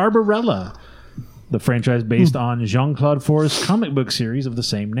of Barbarella, the franchise based on Jean-Claude Forest's comic book series of the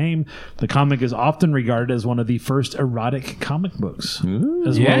same name. The comic is often regarded as one of the first erotic comic books,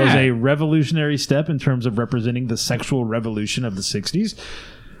 as well as a revolutionary step in terms of representing the sexual revolution of the 60s.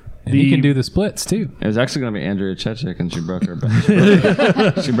 And he can do the splits too. it was actually going to be Andrea Chechik, and she broke her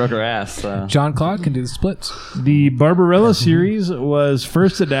she broke her ass. So. John Claude can do the splits. The Barbarella series was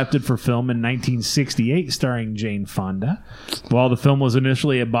first adapted for film in 1968, starring Jane Fonda. While the film was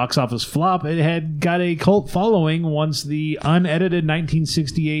initially a box office flop, it had got a cult following once the unedited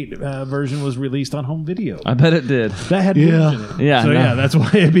 1968 version was released on home video. I bet it did. That had Yeah. boobs in it. Yeah, So no. yeah, that's why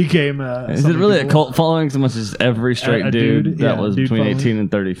it became. Is it really a cult following so much as every straight A dude, dude, that yeah, was dude between following. 18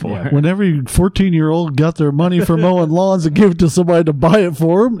 and 34? When every 14-year-old got their money for mowing lawns and gave it to somebody to buy it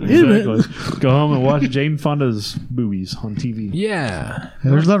for them, Exactly. Go home and watch Jane Fonda's boobies on TV. Yeah.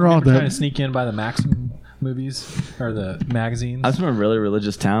 there's nothing wrong with Trying to that. sneak in by the Maxim movies or the magazines. I was from a really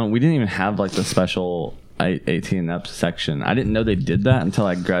religious town. We didn't even have like the special 18 up section. I didn't know they did that until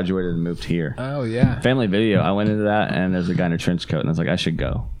I graduated and moved here. Oh yeah. Family Video, I went into that and there's a guy in a trench coat and I was like, I should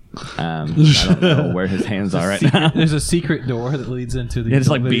go. I don't know where his hands are right now. There's a secret door that leads into the. It's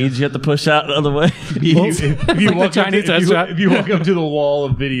like beads you have to push out the other way. If you walk up to- Chinese if you- restaurant. if you walk up to the wall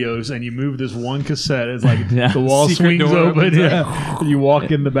of videos and you move this one cassette, it's like Yeah. the wall Secret swings door open. opens Yeah, and you walk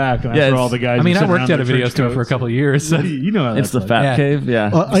in the back, and Yeah, that's where it's- all the guys. I mean, are I sitting worked around at a in video trench store for a coats. couple of years. You know how It's that's the like. Fat Yeah. Cave.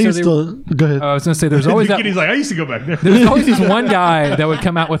 Yeah. I So used they to go ahead. I was gonna say there's always The that. kid, he's like, I used to go back there. There's always this one guy that would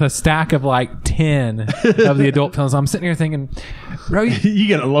come out with a stack of like 10 of the adult films. I'm sitting here thinking, bro, You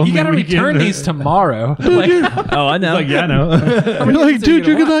get a lonely you got to weekend. return these tomorrow. Like, Oh, I know. Like, yeah, I know. You're like, dude,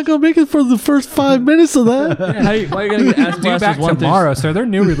 you're not gonna make it for the first 5 minutes of that. Why are you going to get ass due blasters back one through- tomorrow, sir. They're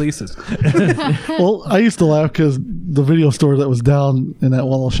new releases. Well, I used to laugh because the video store that was down in that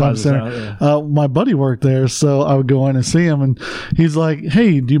one little shopping Plaza center, South, my buddy worked there, so I would go in and see him, and he's like,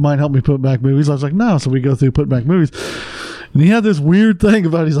 "Hey, do you mind helping me put back movies?" I was like, "No." So we go through put back movies, and he had this weird thing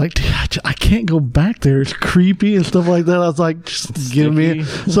about. He's like, "Dude, I can't go back there. It's creepy and stuff like that." I was like, "Just give me."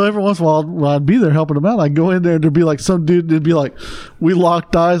 So every once in a while, when I'd be there helping him out, I'd go in there and there'd be like some dude. It'd be like, we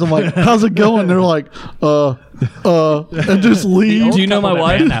locked eyes. I'm like, "How's it going?" They're like, and just leave. Do you know my couple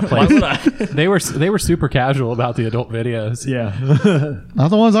that wife? ran that Why place. would I? They were super casual about the adult videos. Yeah. Not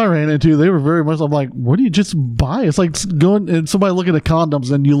the ones I ran into. They were very much. I'm like, what do you just buy? It's like going and somebody looking at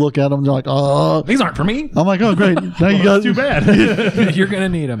condoms, and you look at them, and they're like, oh. These aren't for me. I'm like, oh great, now you got. Too bad. You're gonna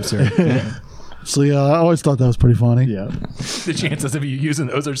need them, sir. So yeah, I always thought that was pretty funny. Yeah. The chances of you using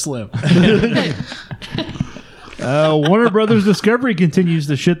those are slim. Warner Brothers Discovery continues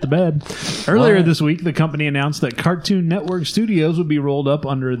to shit the bed. Earlier this week, the company announced that Cartoon Network Studios would be rolled up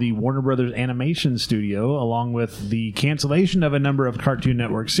under the Warner Brothers Animation Studio, along with the cancellation of a number of Cartoon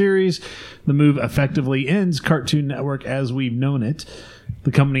Network series. The move effectively ends Cartoon Network as we've known it.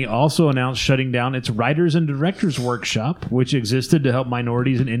 The company also announced shutting down its Writers and Directors Workshop, which existed to help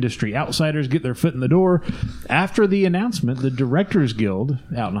minorities and industry outsiders get their foot in the door. After the announcement, the Directors Guild,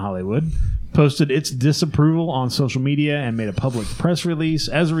 out in Hollywood, posted its disapproval on social media and made a public press release.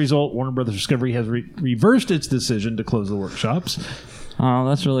 As a result, Warner Brothers Discovery has reversed its decision to close the workshops. Oh,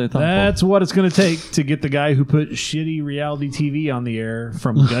 that's really thoughtful. That's what it's going to take to get the guy who put shitty reality TV on the air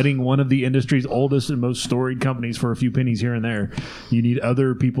from gutting one of the industry's oldest and most storied companies for a few pennies here and there. You need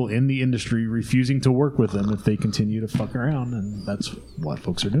other people in the industry refusing to work with them if they continue to fuck around, and that's what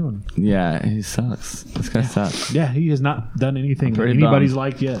folks are doing. Yeah, he sucks. This guy sucks. Yeah, he has not done anything that Pretty anybody's bummed.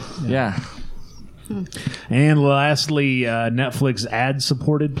 liked yet. Yeah. And lastly, Netflix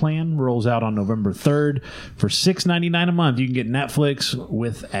ad-supported plan rolls out on November 3rd. For $6.99 a month, you can get Netflix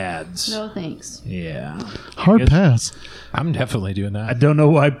with ads. No thanks. Yeah. Hard pass. I'm definitely doing I that. don't know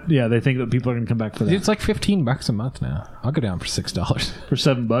why. Yeah, they think that people are going to come back for that. It's like $15 a month now. I'll go down for $6. For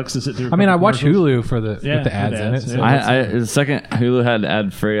 $7 to sit through. I mean, I watch commercials. Hulu for the Yeah, with the ads with in it. ads, So yeah. that's- The second Hulu had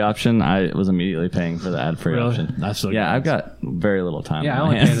ad-free option, I was immediately paying for the ad-free Really? option. That's so Yeah, good. I've got very little time. yeah, I on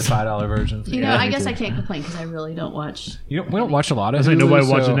only my pay the hands. $5 version. You know, I guess guess I good. can't complain because I really don't watch. We don't watch a lot of I say Hulu, nobody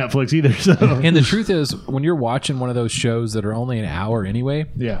so- watching Netflix either. So And the truth is, when you're watching one of those shows that are only an hour anyway,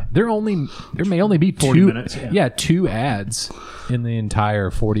 Yeah. there may only be 40 two minutes, yeah. 2 ads in the entire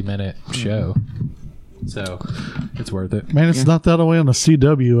 40-minute show. So it's worth it. Man, it's not that way on the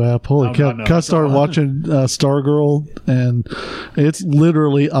CW app. Holy Oh, cow. no, I started watching Stargirl, and it's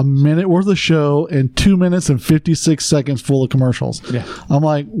literally a minute worth of show and 2 minutes and 56 seconds full of commercials. Yeah. I'm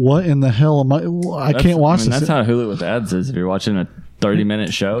like, what in the hell am I can't watch this. That's how Hulu with ads is. If you're watching a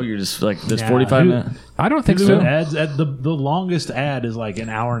 30-minute show, you're just like, there's Yeah, 45 Hulu- minutes. I don't think Hulu so. ads at the longest ad is like an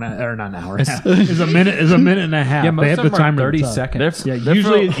hour and or not an hour and a half. Is a minute and a half. Yeah, most they have of the them are timer 30 up. seconds. They're- Yeah, they're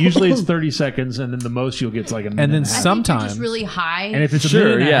usually it's 30 seconds, and then the most you'll get is like a minute. And then a half. I think sometimes, they're just really high. And if it's a Sure,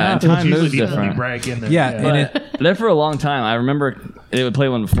 minute and a yeah, half, time it's usually moves the only different. break in there. yeah, and it, There for a long time, I remember it would play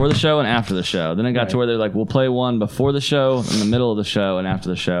one before the show and after the show. Then it got to where they're like, we'll play one before the show, in the middle of the show, and after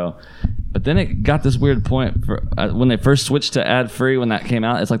the show. But then it got this weird point for when they first switched to ad free. When that came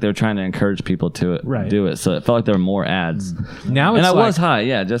out, it's like they were trying to encourage people to do it. So it felt like there were more ads. now And it's I like, was high,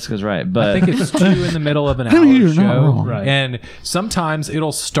 yeah. Jessica's right, but I think it's 2 in the middle of an I mean, hour you're not show, wrong. Right. and sometimes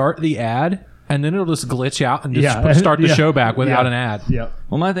it'll start the ad, and then it'll just glitch out and just Yeah. start the Yeah. show back without Yeah. an ad. Yep.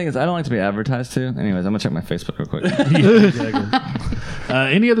 well, my thing is I don't like to be advertised to. Anyways, I'm gonna check my Facebook real quick. Yeah, exactly.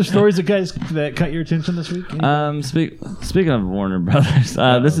 Any other stories that caught your attention this week? Speaking of Warner Brothers,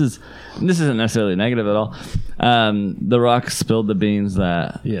 this isn't necessarily negative at all. The Rock spilled the beans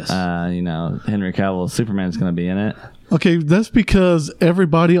that Yes. Henry Cavill's Superman is going to be in it. Okay, that's because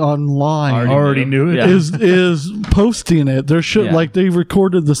everybody online Already knew it. Yeah. is posting it. There should Yeah. like they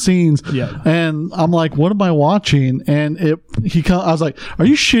recorded the scenes. Yeah. And I'm like, what am I watching? And I was like, are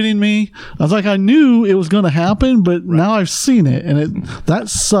you shitting me? I was like, I knew it was going to happen, but now I've seen it, and that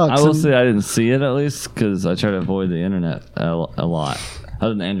sucks. I will And- say I didn't see it at least because I try to avoid the internet a lot.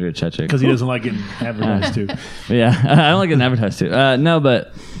 Other than Andrea Chechik. Because he doesn't like getting advertised to. Yeah, I don't like getting advertised to. No,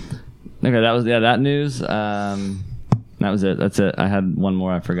 but okay, that was that news. That was it. That's it. I had one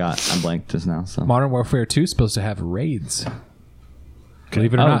more. I forgot. I blanked just now. So. Modern Warfare 2 is supposed to have raids.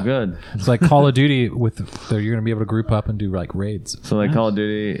 Believe it or Oh, not. good. It's like Call of Duty you're going to be able to group up and do like raids. So like Call of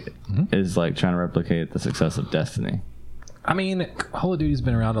Duty is like trying to replicate the success of Destiny. I mean, Call of Duty's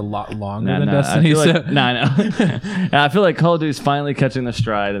been around a lot longer Nah, than nah, Destiny. I feel So. like, I know. Yeah, I feel like Call of Duty's finally catching the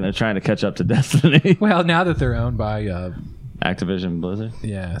stride, and they're trying to catch up to Destiny. Well, now that they're owned by, Activision Blizzard.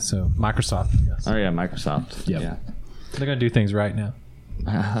 so Microsoft. Yes. Oh yeah, Microsoft. Yep. Yeah. They're going to do things right now.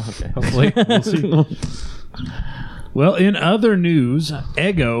 Okay. Hopefully. We'll see. Well, in other news,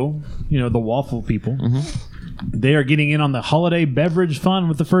 Eggo, the waffle people, they are getting in on the holiday beverage fun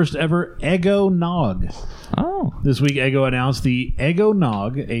with the first ever Eggo Nog. Oh. This week, Eggo announced the Eggo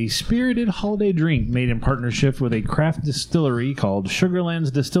Nog, a spirited holiday drink made in partnership with a craft distillery called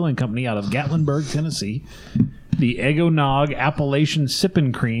Sugarlands Distilling Company out of Gatlinburg, Tennessee. The Eggo Nog Appalachian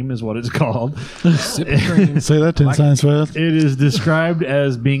Sippin' Cream is what it's called. Say that 10 times fast. It is described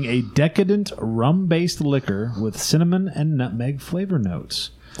as being a decadent rum-based liquor with cinnamon and nutmeg flavor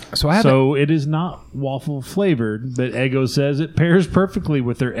notes. So I have So it is not waffle flavored, but Eggo says it pairs perfectly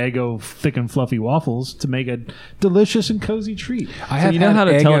with their Eggo thick and fluffy waffles to make a delicious and cozy treat. I So have you know had how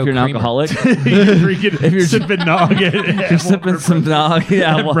to tell Eggo if you're an creamer. alcoholic? if you're sipping nog You're sipping some nog,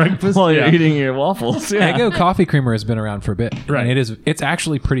 yeah, breakfast, while you're yeah. eating your waffles. Yeah. Eggo coffee creamer has been around for a bit. Right. And it's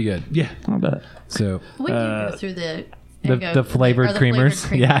actually pretty good. Yeah. I bet. So We did go through the the Eggo- flavored or the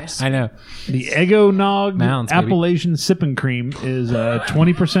creamers. Yeah, creamers. I know. The Eggo Nog Mounds, baby. Appalachian Sippin' Cream is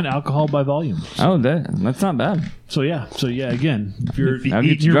 20% alcohol by volume. Oh, that's not bad. So yeah, again, if you're That'll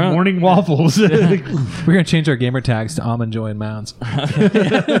get eating you your drunk. morning waffles, We're gonna change our gamer tags to Almond Joy and Mounds. You got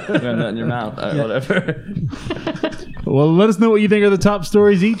that in your mouth, whatever. well, let us know what you think are the top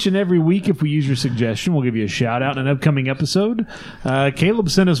stories each and every week. If we use your suggestion, we'll give you a shout out in an upcoming episode. Caleb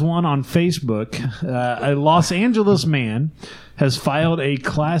sent us one on Facebook. A Los Angeles man has filed a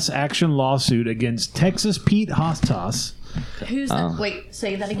class action lawsuit against Texas Pete Hot Sauce. Who's that? Wait,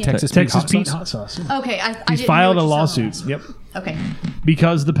 say that again. Texas Texas Pete Pete Hot Hot Sauce. Okay, I He's didn't filed hear a what you said on lawsuit. that. Yep. Okay.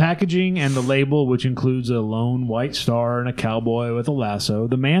 Because the packaging and the label, which includes a lone white star and a cowboy with a lasso,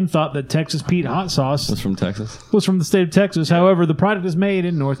 the man thought that Texas Pete Hot Sauce That's from Texas. was from the state of Texas. However, the product is made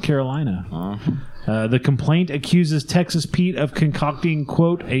in North Carolina. The complaint accuses Texas Pete of concocting,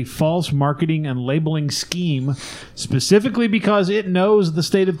 quote, a false marketing and labeling scheme, specifically because it knows the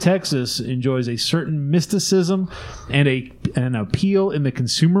state of Texas enjoys a certain mysticism and an appeal in the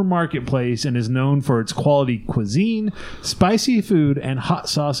consumer marketplace and is known for its quality cuisine, spicy spicy food and hot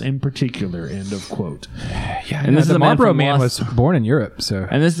sauce in particular. End of quote. Yeah, And this is the a man Marlboro from man Los- was born in Europe, so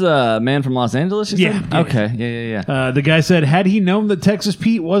And this is a man from Los Angeles, you said? Yeah. Okay. Yeah. The guy said, had he known that Texas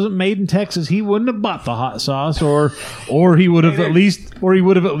Pete wasn't made in Texas, he wouldn't have bought the hot sauce, or he would have at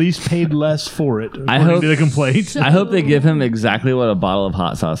least paid less for it. I according hope- to the complaint. I hope they give him exactly what a bottle of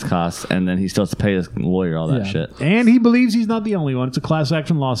hot sauce costs, and then he still has to pay his lawyer all that shit. And he believes he's not the only one. It's a class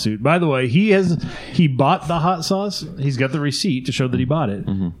action lawsuit. By the way, he bought the hot sauce. He's got the receipt to show that he bought it.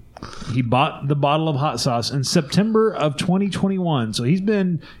 Mm-hmm. He bought the bottle of hot sauce in September of 2021. So he's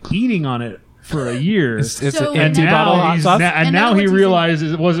been eating on it for a year. it's So an empty now bottle of hot he's sauce. And now now he what's he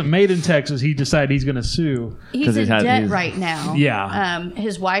realizes it wasn't made in Texas. He decided he's going to sue. He's 'Cause in he's had- debt he's- right now. Yeah.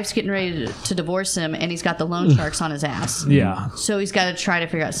 His wife's getting ready to divorce him, and he's got the loan sharks on his ass. Yeah. So he's got to try to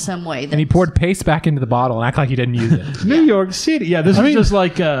figure out some way. That And he poured paste back into the bottle and act like he didn't use it. New York City. Yeah, this is just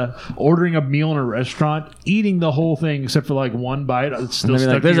like ordering a meal in a restaurant, eating the whole thing except for like one bite. It's still And then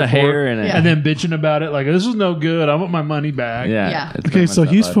be stuck like, there's to a your fork, hair in it. Yeah. and then bitching about it like this is no good. I want my money back. Yeah. it's Okay, very so much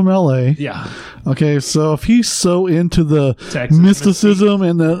that he's vibe. from LA. Yeah. Okay, so if he's so into the Texas mysticism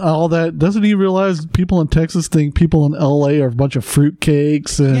and all that, doesn't he realize people in Texas think people in LA are a bunch of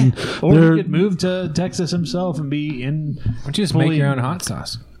fruitcakes and Or they're he could move to Texas himself and be in. Why don't you just make your own hot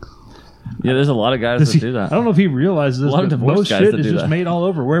sauce? Yeah, there's a lot of guys that do I that. don't know if he realizes A lot of that divorced most guys shit that is do just that. made all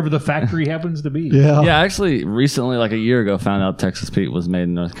over wherever the factory happens to be. yeah. Yeah, I actually recently, like a year ago, found out Texas Pete was made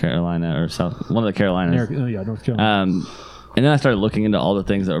in North Carolina or South, one of the Carolinas. North Carolina. And then I started looking into all the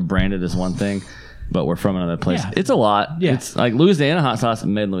things that were branded as one thing, but we're from another place. Yeah. It's a lot. Yeah. It's like Louisiana hot sauce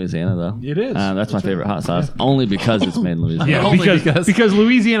made in Louisiana, though. It is. That's my favorite hot sauce, only because it's made in Louisiana. Yeah, Only because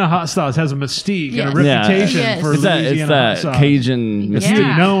Louisiana hot sauce has a mystique and a Yes. Yeah. reputation Yes. for It's that, Louisiana hot it's that sauce. Cajun If Yeah. you'd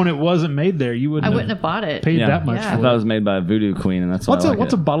mystique. known it wasn't made there, you wouldn't, I wouldn't have bought it. paid Yeah. that much Yeah. I for thought it it. was made by a Voodoo Queen, and that's why What's I a like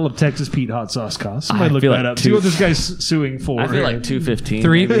what's it. a bottle of Texas Pete hot sauce cost? Somebody I look feel that like up. See two- what this guy's suing for. I feel like $2.15.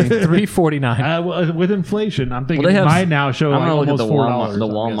 $3.49. Well, with inflation, I'm thinking Well, they it have. might now show I'm like gonna look at almost the $4. Walmart. The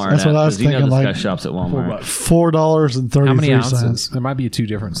I'm Walmart. guessing. That's what I app, was 'cause you know thinking, this like, guy shops at Walmart. $4. $4.33. How many ounces? There might be two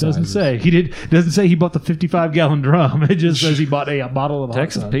different Doesn't sizes. say. Doesn't say he bought the 55-gallon drum. It just says he bought a bottle of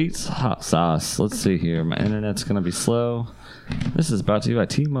Texas hot sauce. Pete's hot sauce. Let's see here. My internet's gonna be slow. This is brought to you by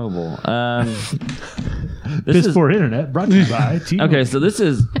T-Mobile. This for internet brought to you by T-Mobile. Okay, so this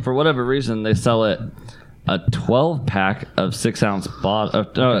is for whatever reason they sell it a 12-pack of 6-ounce bottle, a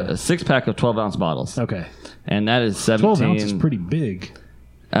 6-pack of 12-ounce bottles, Okay. and that is 17. 12 ounces is pretty big.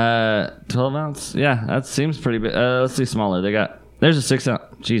 12 ounce. Yeah, that seems pretty big. Let's see smaller. There's a 6-ounce.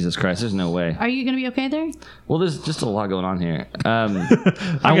 Jesus Christ, there's no way. Are you going to be okay there? Well, there's just a lot going on here. I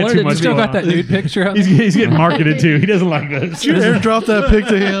got wanted too it much to Still be, got that nude picture up? He's getting marketed too. He doesn't like this. You airdrop that pic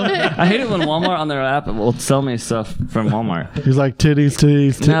to him. I hate it when Walmart on their app will sell me stuff from Walmart. He's like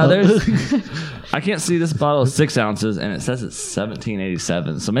titties. Now there's, I can't see this bottle is 6 ounces and it says it's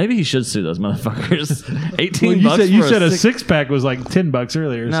 $17.87. So maybe he should sue those motherfuckers. 18 Well, you bucks. said, you for said a six. 6-pack was like $10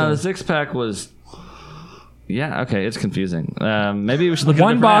 earlier. No, so. the 6-pack was. Yeah, okay, it's confusing. Maybe we should look at a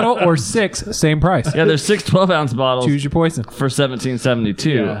One different bottle app. or 6, same price. Yeah, there's 6 12-ounce bottles Choose your poison. for $17.72.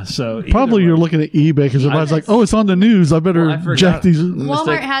 Yeah, so Probably either you're way. looking at eBay because everybody's like, "Oh, it's on the news. I better Well, I forgot. jack these." Walmart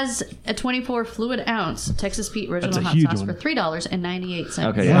Mistake. has a 24 fluid ounce Texas Pete original That's a hot huge sauce one. for $3.98.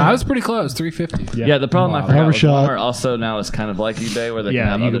 Okay, Yeah, yeah. I was pretty close, $3.50. Yeah, the problem I Wow. forgot Have a was shot. Walmart also now is kind of like eBay where they Yeah,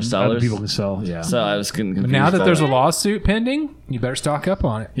 can have you other can- sellers. people can sell. Yeah. So I was getting But confused. now that by there's a that. lawsuit pending, you better stock up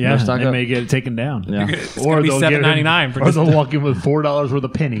on it. Yeah, Better stock they up. may get it taken down. Yeah. gonna be they'll give him- $7.99 for or just- they'll walk in with $4 worth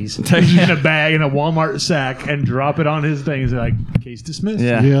of pennies in a bag in a Walmart sack and drop it on his thing. He's like, case dismissed.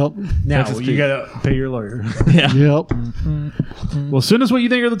 Yeah. Yep. Now Texas you Pete. gotta pay your lawyer. Yep. Well, send us what you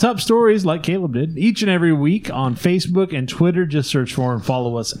think are the top stories, like Caleb did, each and every week on Facebook and Twitter. Just search for and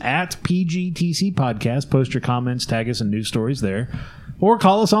follow us at PGTC Podcast. Post your comments, tag us in news stories there. Or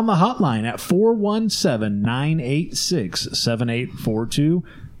call us on the hotline at 417-986-7842.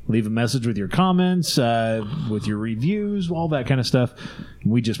 Leave a message with your comments, with your reviews, all that kind of stuff.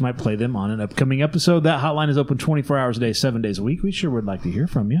 We just might play them on an upcoming episode. That hotline is open 24 hours a day, 7 days a week. We sure would like to hear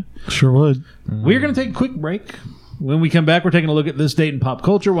from you. Sure would. We're going to take a quick break. When we come back, we're taking a look at this date in pop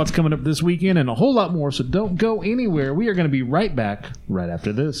culture, what's coming up this weekend, and a whole lot more. So don't go anywhere. We are going to be right back right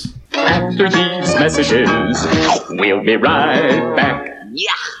after this. After these messages, we'll be right back.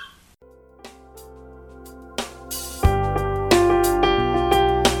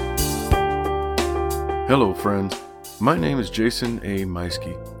 Hello, friends. My name is Jason A.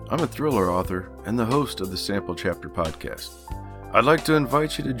 Meiske. I'm a thriller author and the host of the Sample Chapter podcast. I'd like to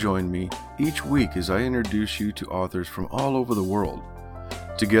invite you to join me each week as I introduce you to authors from all over the world.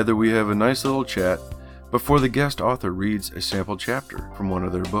 Together we have a nice little chat before the guest author reads a sample chapter from one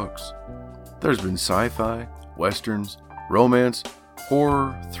of their books. There's been sci-fi, westerns, romance,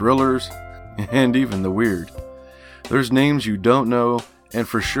 horror, thrillers, and even the weird. There's names you don't know, and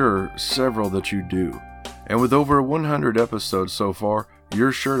for sure, several that you do. And with over 100 episodes so far,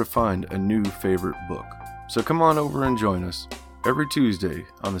 you're sure to find a new favorite book. So come on over and join us every Tuesday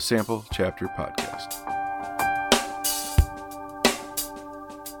on the Sample Chapter Podcast.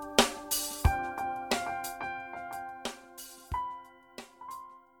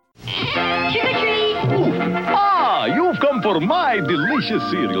 Ah, you've come for my delicious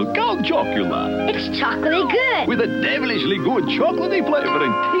cereal, Count Chocula. It's chocolatey good. With a devilishly good chocolatey flavor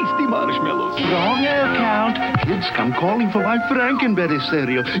and tasty marshmallows. Wrong air, Count. Kids come calling for my Frankenberry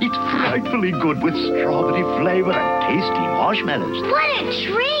cereal. It's frightfully good with strawberry flavor and tasty marshmallows. What a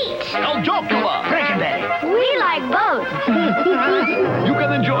treat. Count Chocula. Frankenberry. We like both. You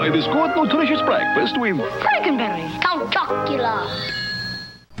can enjoy this good, nutritious breakfast with Frankenberry. Count Chocula.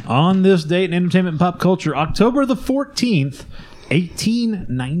 On this date in entertainment and pop culture, October the 14th,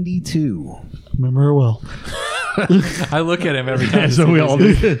 1892. Remember it well. I look at him every time. So we all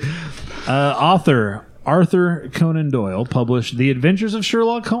do. Author Arthur Conan Doyle published The Adventures of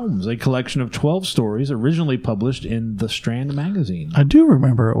Sherlock Holmes, a collection of 12 stories originally published in The Strand magazine. I do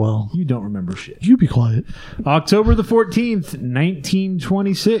remember it well. You don't remember shit. You be quiet. October the 14th,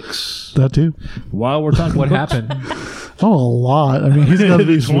 1926. That too. While we're talking What books- happened? Oh, a lot. I mean, he's got to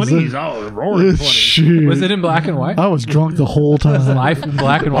be 20s. Oh, roaring 20s. Shoot. Was it in black and white? I was drunk the whole time. Life in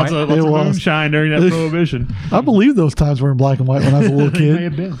black and white. Lots It of was. moonshine during that prohibition. I believe those times were in black and white when I was a little May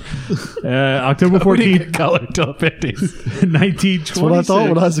have kid. been. October 14th, color till the 50s. 1926. That's what I thought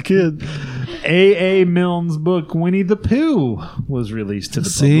when I was a kid. A.A. Milne's book Winnie the Pooh was released to the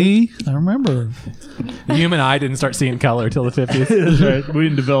See? I remember. The human eye didn't start seeing color till the 50s. public. That's right. We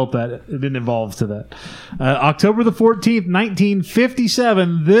didn't develop that. It didn't evolve to that. October the 14th,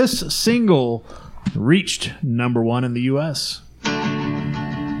 1957, this single reached number one in the U.S.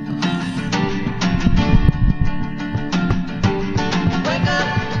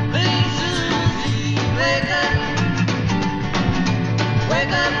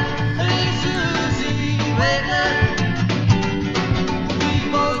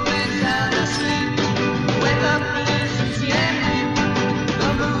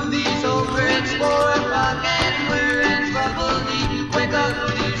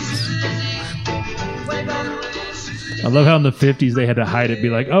 I love how in the 50s they had to hide it, be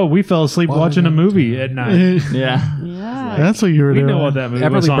like, oh, we fell asleep watching a movie at night. Yeah. Yeah. That's what you were We doing. know what that movie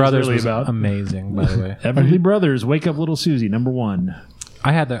Everly song's Brothers really was about. amazing, by the way. Everly Brothers, Wake Up Little Susie, number one.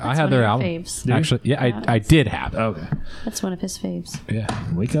 I had their one of their your album. faves. you? Actually, yeah, I did have it. Okay. That's one of his faves. Yeah.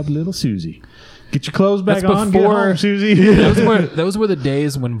 Wake Up Little Susie. Get your clothes back That's on. Get before- home, Susie. Those were the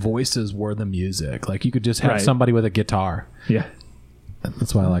days when voices were the music. Like you could just have Right. somebody with a guitar. Yeah.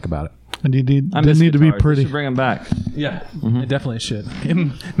 That's what I like about it. And you need, I they miss need to be guitars. They pretty. should bring them back. Yeah, it definitely should.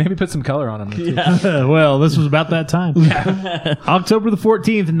 Maybe put some color on them. Too. Well, this was about that time. October the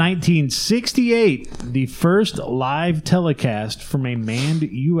 14th, 1968, the first live telecast from a manned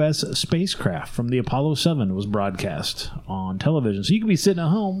U.S. spacecraft from the Apollo 7 was broadcast on television. So you could be sitting at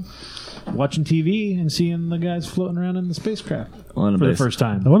home watching TV and seeing the guys floating around in the spacecraft On a for the base. first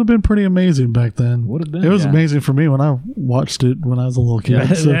time. That would have been pretty amazing back then. Would have been. It was Yeah. amazing for me when I watched it when I was a little kid.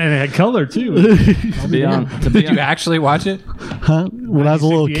 And So, it had color, too. To be on, Did you actually watch it? huh? When I was a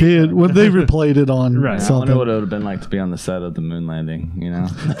little 1968. kid, when they replayed it on Right. I something. wonder what it would have been like to be on the set of the moon landing, you know?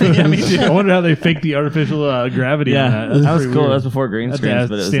 Yeah, me too. I wonder how they faked the artificial gravity on that. That's that was pretty cool. weird. That was before green That's- screens, that's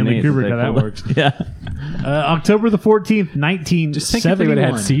but it was Stanley neat Kubrick, they how that pulled works. it. Yeah. October the 14th, 1971. Just think if they would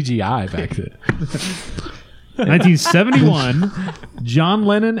have had CGI back then. 1971, John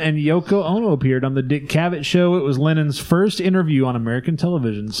Lennon and Yoko Ono appeared on the Dick Cavett Show. It was Lennon's first interview on American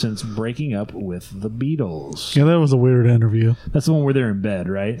television since breaking up with the Beatles. Yeah, that was a weird interview. That's the one where they're in bed,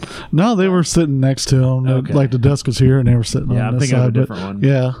 right? No, they were sitting next to him. Okay. Like the desk was here, and they were sitting Yeah, on I'm this thinking side. of a but different one.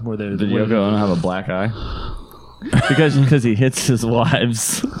 Yeah, Where they're, Did where- Yoko Ono have a black eye? Because he hits his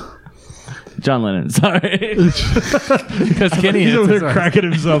wives. John Lennon, sorry. Because Kenny He's is over there cracking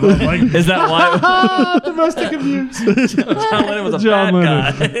himself up like Is that why domestic abuse. John Lennon was a John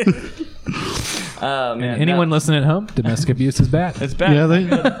bad guy? Oh, man. Anyone listening at home, domestic abuse is bad. It's bad.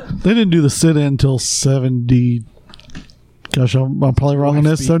 yeah. They didn't do the sit-in until 70. Gosh, I'm probably wrong on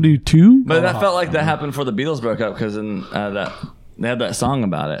this. 72. But that felt like that happened before the Beatles broke up because in that they had that song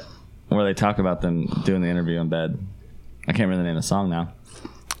about it where they talk about them doing the interview in bed. I can't remember the name of the song now.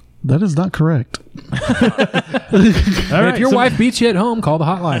 That is not correct. All right, If your so wife beats you at home, call the if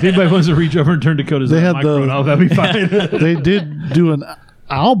hotline. anybody wants to reach over and turn Dakota's They had microphone the- off, that'd be fine. They did do an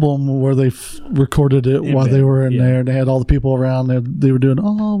album where they recorded it while they were in there, and they had all the people around. They were doing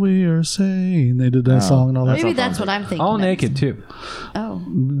 "All We Are Saying." They did that song and all that. Maybe that's what I'm thinking. All of. naked too. Oh.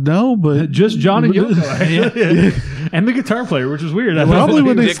 No, but just John and Yoko, and the guitar player, which is weird. Probably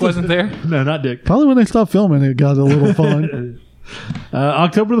when Dick wasn't there. No, not Dick. Probably when they stopped filming, it got a little fun.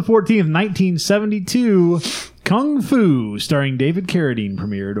 October the 14th, 1972, Kung Fu, starring David Carradine,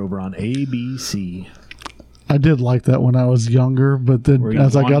 premiered over on ABC. I did like that when I was younger, but then Where you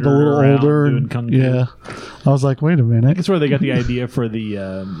as I got a wander little around older, doing kung fu. yeah, I was like, wait a minute. That's where they got the idea for the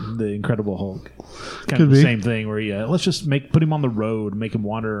Incredible Hulk. Kind Could of the be. same thing where let's just put him on the road, make him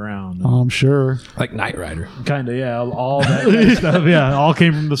wander around. I'm sure. Like Knight Rider. Kind of, yeah, all that kind of stuff. Yeah, all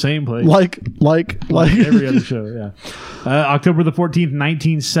came from the same place. Like Every other show, yeah. October the 14th,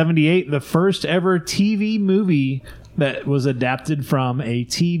 1978, the first ever TV movie that was adapted from a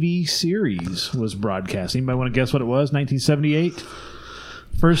TV series was broadcast. Anybody want to guess what it was? 1978?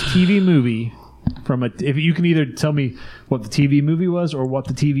 First TV movie from if you can either tell me what the TV movie was or what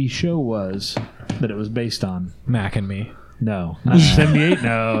the TV show was that it was based on. Mac and Me. No. 1978?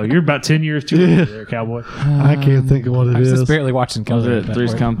 No. You're about 10 years too old there, cowboy. I can't think of what it I was is. just barely watching. Was it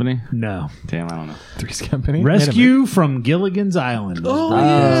Three's Company? No. Damn, I don't know. Three's Company? Rescue from Gilligan's Island. Oh,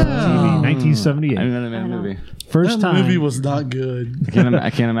 TV, 1978. I didn't know that movie. First that time. movie was not good. I can't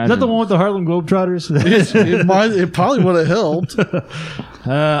imagine. Is that the one with the Harlem Globetrotters? It probably would have helped.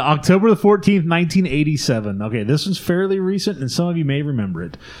 October the 14th, 1987. Okay, this one's fairly recent, and some of you may remember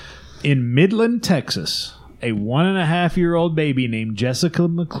it. In Midland, Texas, a 1.5-year-old baby named Jessica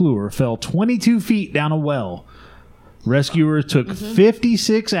McClure fell 22 feet down a well. Rescuers took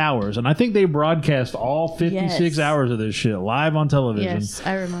 56 hours, and I think they broadcast all 56 hours of this shit live on television. Yes,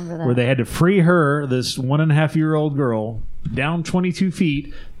 I remember that. Where they had to free her, this 1.5-year-old girl, down 22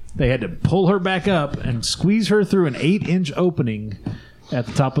 feet. They had to pull her back up and squeeze her through an 8-inch opening at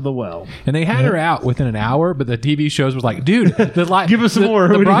the top of the well. And they had her out within an hour, but the TV shows was like, dude, give us some more.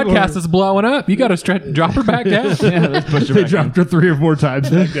 The We need broadcast more. is blowing up. You got to drop her back down. Yeah, let's push her They back dropped her 3 or 4 times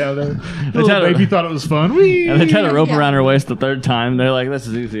back down there. The little baby thought it was fun. Whee! And they tied a rope around her waist the third time. They're like, this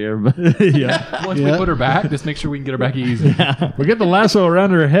is easier. But yeah. Once we put her back, just make sure we can get her back easy. We get the lasso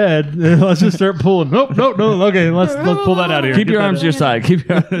around her head. Let's just start pulling. Nope. Okay, let's pull that out of here. keep Get your that arms out. to your side. Keep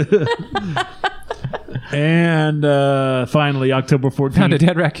your And finally, October 14th. Found a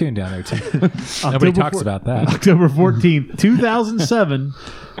dead raccoon down there, too. Nobody talks about that. October 14th, 2007,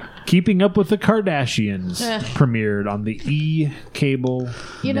 Keeping Up with the Kardashians premiered on the E-Cable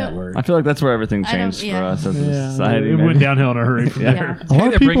network. I feel like that's where everything I don't- changed for yeah. us as a society. It maybe. went downhill in a hurry from there. A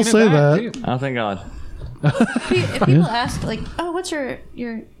lot of people say that. Oh, thank God. If people ask, like, oh, what's your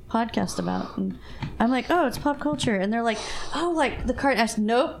podcast about? And I'm like, oh, it's pop culture. And they're like, oh, like the Kardashians.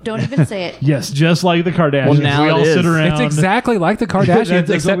 Nope, don't even say it. Yes, just like the Kardashians. Well, now we all it is. sit around. It's exactly like the Kardashians, That's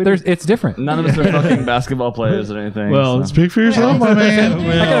except what we it's different. None of us are fucking basketball players or anything. Well, so. Speak for yourself, my man.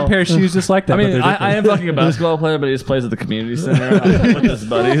 I got a pair of shoes just like that. I mean, but they're I am different. fucking a basketball player, but he just plays at the community center with his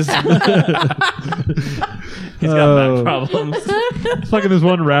buddies. He's got back problems. It's fucking this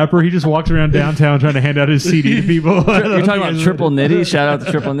one rapper. He just walks around downtown trying to hand out his CD to people. You're talking about Triple Nitty. Shout out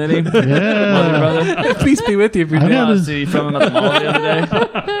to Triple Nitty. Yeah. Brother. Peace be with you. If you're I I got got a his- CD from him at the mall the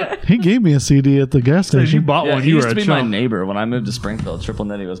other day. He gave me a CD at the gas You station. bought Yeah, one. he You used were to a be my chump. neighbor when I moved to Springfield. Triple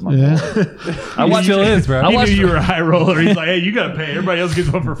Nitty was my Yeah. boy. He still is, bro. I He watched. knew you were a high roller. He's like, hey, you got to pay. Everybody else gets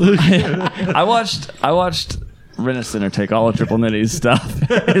one for free. I watched Rent-A-Center take all of Triple Nitty's stuff.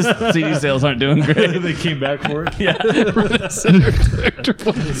 His CD sales aren't doing great. They came back for it. Yeah.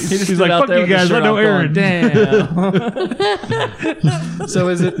 He's like, fuck you guys. I know Aaron. Damn. So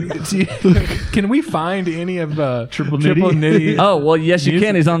is it? Can we find any of Triple Nitty? Oh, well, yes, you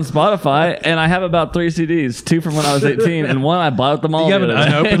can. He's on Spotify, and I have about 3 CDs. 2 from when I was 18, and 1 I bought at the mall. You have the an other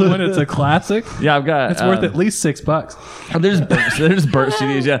day. unopened one. It's a classic. Yeah, I've got. It's worth at least $6. Oh, there's Burt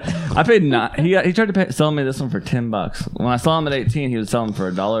CDs. Yeah, I paid not. He tried to sell me this one for $10. When I saw him at 18, he was selling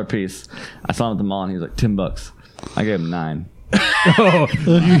for $1 a piece. I saw him at the mall, and he was like $10. I gave him 9. Oh,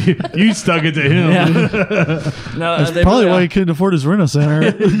 you stuck it to him. No, they Probably really why are, he couldn't afford his Rent-A-Center.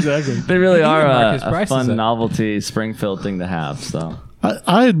 Exactly. they really are mark his a prices fun up. novelty Springfield thing to have. So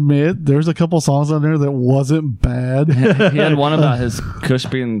I admit there's a couple songs on there that wasn't bad. he had one about his Kush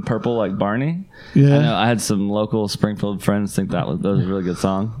being purple like Barney. Yeah. I know I had some local Springfield friends think that was a really good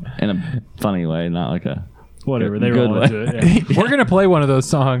song in a funny way, not like a Whatever. They were Good all way. into it. Yeah. We're gonna play one of those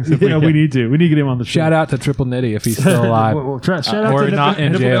songs. If Yeah, we we can. need to. We need to get him on the show. Shout out to Triple Nitty if he's still alive, Shout out or to not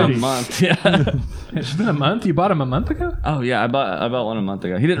in Nipple jail. a Nitty. month. Yeah. It's been a month. You bought him a month ago? Oh yeah, I bought one a month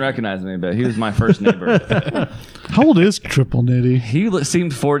ago. He didn't recognize me, but he was my first neighbor. How old is Triple Nitty? He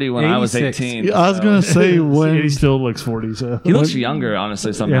seemed 40 when I was 86. 18. Yeah, I was gonna say when He still looks 40. So He looks younger,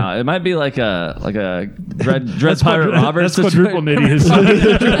 honestly. Somehow it might be like a Dread Pirate Roberts. That's quadruple nitty.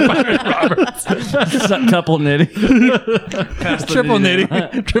 Couple nitty. Triple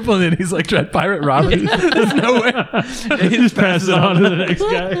nitty. Triple nitty's like Dread Pirate Roberts. There's no way. He just passes it on to the next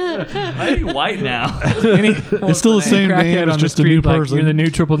guy. Why are you white now? it's still the same name. It's just a new person. You're the new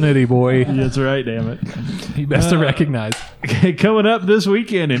Triple Nitty boy. That's right, damn it. He best to recognize. Coming up this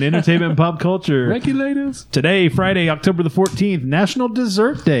weekend in entertainment and pop culture. Regulators. Today, Friday, October the 14th, National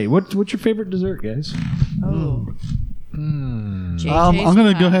Dessert Day. What's your favorite dessert, guys? I'm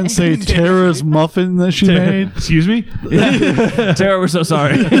going to go ahead and say Tara's muffin that she made. Excuse me? Tara, we're so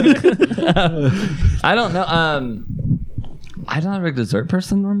sorry. I don't know. I'm not a big dessert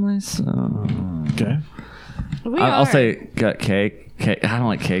person normally, so. Okay. I'll say cake. Cake. I don't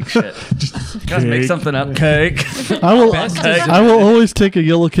like cake shit. Just make something up. Cake. I will always take a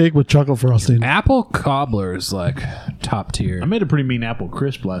yellow cake with chocolate frosting. Apple cobbler's like top tier. I made a pretty mean apple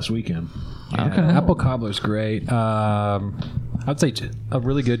crisp last weekend. Yeah, okay. Apple cobbler's great. I'd say a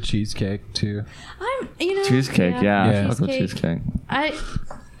really good cheesecake too. Cheesecake, yeah. Chocolate cheesecake. I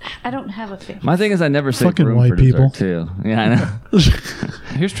don't have a favorite. My thing is I never save Fucking room white for dessert people. too. Yeah, I know.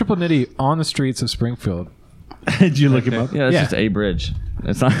 Here's Triple Nitty on the streets of Springfield. Did you look him up? Yeah, it's just a bridge.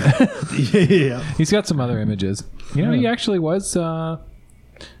 It's not. Yeah. He's got some other images. You know, he actually was not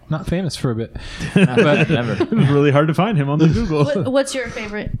famous for a bit. But Never. It was really hard to find him on the Google. What's your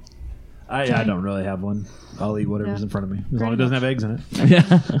favorite? I don't really have one. I'll eat whatever's in front of me. As long as it doesn't have eggs in it.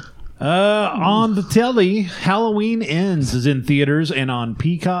 Yeah. On the telly, Halloween Ends is in theaters and on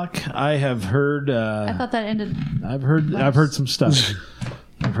Peacock. I have heard. I thought that ended. I've heard some stuff.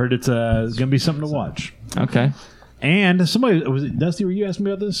 I've heard it's going to be something to watch. Okay. And somebody was it Dusty? Were you asking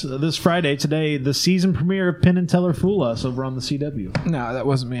me about this? This Friday today, the season premiere of Penn and Teller Fool Us over on the CW. no, that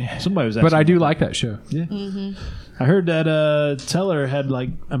wasn't me. Somebody was asking. But I do about like that show. that. Yeah. I heard that Teller had like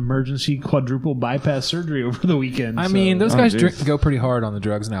emergency quadruple bypass surgery over the weekend. I mean, those guys geez. go pretty hard on the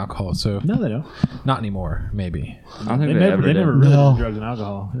drugs and alcohol. So no, they don't. not anymore. Maybe. I don't think They never did. really No. did drugs and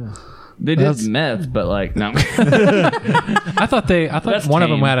alcohol. Yeah. They did meth, but like no. I thought That's one of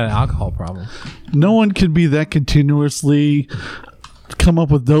them tame. had an alcohol problem. No one can be that continuously come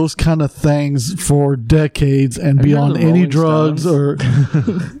up with those kind of things for decades and be you heard on the any Rolling drugs Stones? or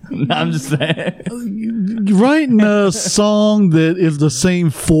No, I'm just saying. writing a song that is the same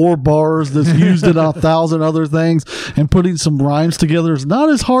 4 bars that's used in 1,000 other things and putting some rhymes together is not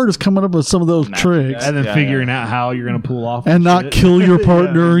as hard as coming up with some of those tricks And then Yeah, figuring out how you're going to pull off and not shit. kill your Yeah,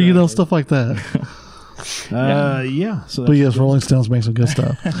 partner, you know, exactly. stuff like that. Yeah. So But yes, Rolling Stones make some good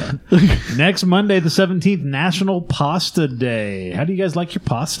stuff. next Monday, the 17th, National Pasta Day. How do you guys like your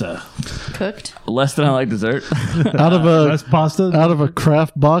pasta? Cooked. Less than I like dessert. Out of Best pasta? a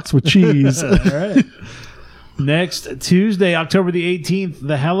Kraft box with cheese. All right. Next Tuesday, October the 18th,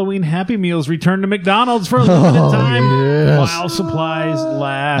 the Halloween Happy Meals return to McDonald's for a limited time yes. while supplies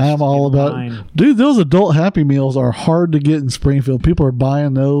last. I'm all Get in about line. dude, those adult Happy Meals are hard to get in Springfield. People are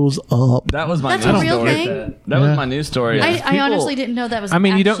buying those up. That was my That's news a real story. thing? That was my news story. I People- honestly didn't know that was. I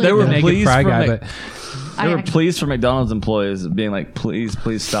mean, you don't. actually They were a thing. naked pleased fry for guy, me. but They were I- pleased for McDonald's employees being like, please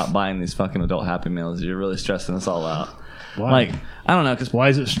stop buying these fucking adult Happy Meals. You're really stressing us all out. Why? Like, I don't know, because Why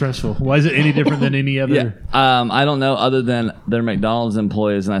is it stressful? Why is it any different than any other? yeah, I don't know, other than they're McDonald's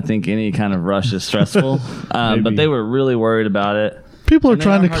employees, and I think any kind of rush is stressful. But Maybe. they were really worried about it. People are And they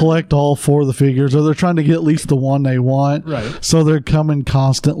trying are to hard- collect all 4 of the figures, or they're trying to get at least the one they want. Right. So they're coming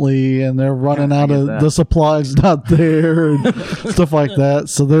constantly, and they're running out get of that. the supplies not there and stuff like that.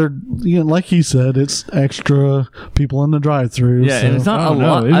 So they're, like he said, it's extra people in the drive-through. Yeah, so. and it's not Oh, a no.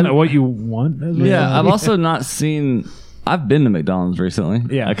 lot. Isn't I've- that what you want? Yeah, I've also not seen. I've been to McDonald's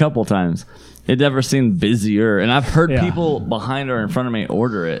recently. Yeah. a couple times. It never seemed busier, and I've heard Yeah. people behind or in front of me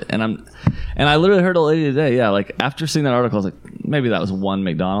order it, and I literally heard a lady today. Yeah, like after seeing that article, I was like, maybe that was one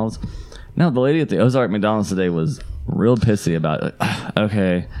McDonald's. No, the lady at the Ozark McDonald's today was real pissy about it. Like,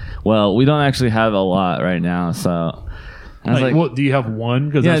 okay, well, we don't actually have a lot right now, so. I was Like, like, what, do you have one?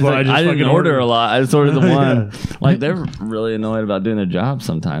 Because yeah, that's it's what like, I just I didn't fucking order ordered. a lot. I just ordered the one. Yeah. Like they're really annoyed about doing their job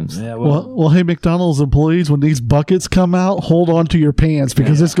sometimes. Yeah, Well, hey, McDonald's employees, when these buckets come out, hold on to your pants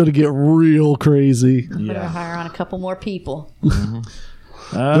because it's going to get real crazy. Better hire on a couple more people.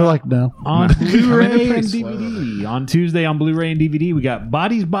 They're like, no. on Blu-ray pretty and slow. DVD. On Tuesday on Blu-ray and DVD, we got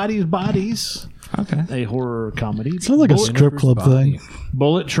Bodies, Bodies, Bodies. Okay. A horror comedy. Sounds like a strip club Body. thing.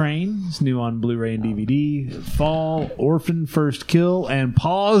 Bullet Train is new on Blu-ray and DVD. Fall, Orphan First Kill, and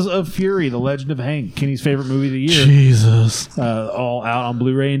Paws of Fury, The Legend of Hank, Kenny's favorite movie of the year. Jesus. All out on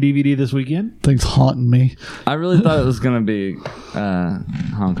Blu-ray and DVD this weekend. Things haunting me. I really thought it was gonna be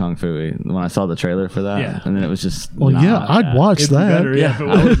Hong Kong Phooey when I saw the trailer for that. Yeah. And then it was just. Well, not. yeah, I'd watch It'd be that. better, yeah, if it I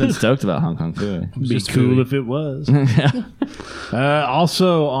would was. have been stoked about Hong Kong Phooey. It'd be Just cool Phooey. if it was.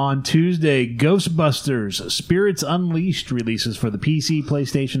 Also on Tuesday, Ghostbusters Spirits Unleashed releases for the PC,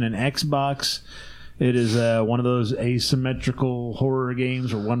 PlayStation, and Xbox. It is one of those asymmetrical horror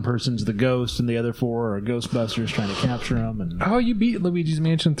games where one person's the ghost and the other four are Ghostbusters trying to capture them. And Oh, you beat Luigi's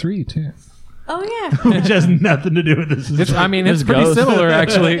Mansion 3 too. Oh yeah. which has nothing to do with this. It's pretty ghosts. similar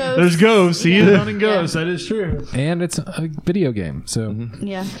actually, There's ghosts. He is hunting ghosts. That is true. and it's a video game, so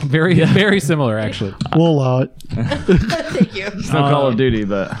Yeah. very similar actually. We'll allow it. Thank you. It's no Call of Duty,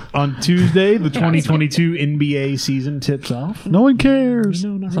 but On Tuesday, the 2022 NBA season tips off. No one cares.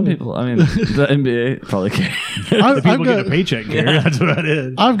 No, not some really. people, I mean, the NBA probably care. The people I've get a paycheck here. That's what it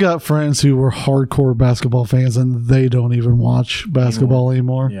is. I've got friends who were hardcore basketball fans and they don't even watch basketball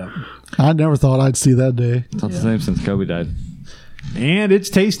anymore. Yeah. I never thought I'd see that day. It's not the same since Kobe died. And it's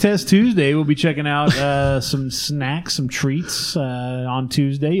Taste Test Tuesday. We'll be checking out some snacks, some treats on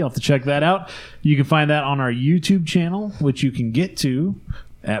Tuesday. You'll have to check that out. You can find that on our YouTube channel, which you can get to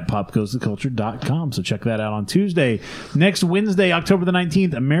at popgoestheculture.com. So check that out on Tuesday. Next Wednesday, October the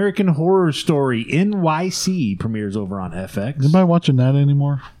 19th, American Horror Story NYC premieres over on FX. Anybody watching that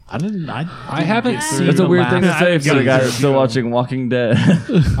anymore? I haven't get seen through That's a the weird thing to last- say for the guy that's still Yeah. watching Walking Dead.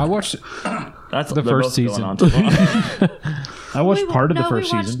 I watched That's the they're first both going season. on too long. I watched part of the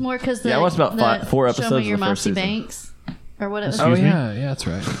first we watched season. more because Yeah, I watched about 4 episodes Show of me your the first Mossy season. Banks, or what it was. Oh yeah, that's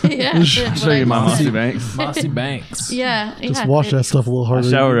right. Yeah. Show you my Mossy Banks. Mossy Banks. Yeah. Just watch that stuff a little I harder.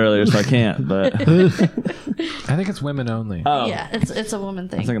 showered earlier, so I can't. But I think it's women only. oh, Yeah, it's a woman I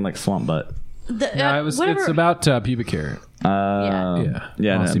thing. was thinking like Swamp Butt. No, it's about pubic hair. Yeah,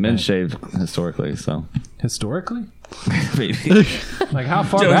 no, Mossy men Banks. shave historically, so Historically, maybe. like how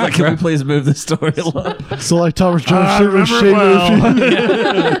far Joe's back? like, can bro? we please move the story along? So like Thomas Jones I shit was remember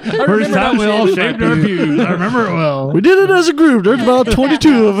it shaving well. First time we all shaved our pubes. I remember it well. We did it as a group. There's about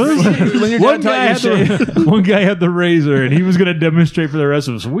 22 of us. When you're One done guy, talking shit. one guy had the razor, and he was going to demonstrate for the rest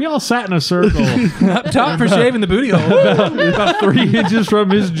of us. We all sat in a circle Up top for shaving the booty hole. about 3 inches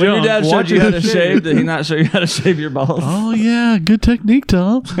from his When jump. your dad showed watching you how him to shave, did he not show you how to shave your balls? Oh yeah, good technique,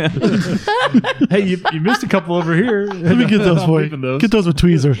 Tom. Hey, you missed a couple over here. Let me get those for you. Get those with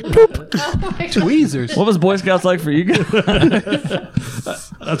tweezers. Boop. Tweezers. What was Boy Scouts like for you guys?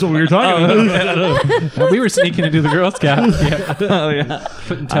 That's what we were talking about. We were sneaking into the Girl Scouts. Yeah, Oh yeah.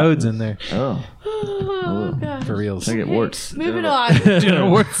 putting toads in there Oh, Oh, gosh. for reals. I get warts. Moving on.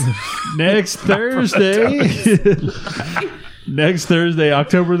 Next Thursday. Next Thursday,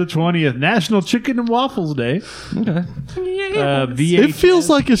 October the 20th, National Chicken and Waffles Day. Okay. VH. It feels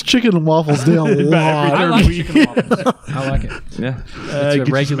like it's chicken and waffles day a About lot. every I like third week. chicken waffles. I like it. Yeah. It's a get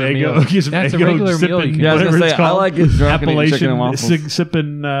some regular Eggo- meal. get some That's a Eggo regular meal sipping- you can Yeah, I was whatever gonna it's say I called. like it drunk and eating chicken and Appalachian waffles.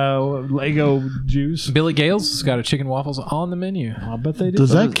 sipping Lego juice. Billy Gale's has got a chicken waffles on the menu. I bet they do.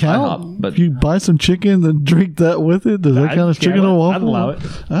 Does that does count? IHOP, but- If you buy some chicken, then drink that with it. Does that I'd- count as chicken yeah, and I'd waffle? allow it.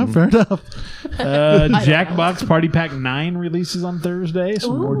 Fair enough. Jackbox Party Pack 9 releases on Thursday.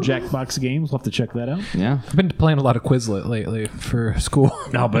 Some more Jackbox games. We'll have to check that out. Yeah. I've been playing a lot of Quizlet lately for school.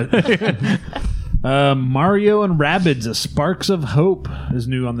 No, but Mario and Rabbids: A Sparks of Hope is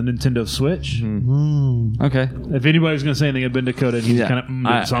new on the Nintendo Switch. Okay. If anybody was going to say anything, it'd been Dakota, and he's Yeah. kind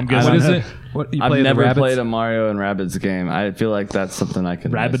of so I'm I- guessing. What is it? What you play? I've never the played rabbits? a Mario and Rabbids game. I feel like that's something I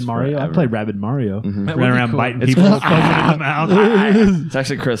can Rabid miss Mario. I forever. played Rabid Mario. That would Ran be around cool. biting It's people, cool. poking in the mouth. It's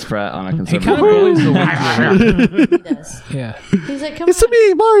actually Chris Pratt on a He conservative kind of radio. bullies the ones. He does. Yeah. He's like, come It's on.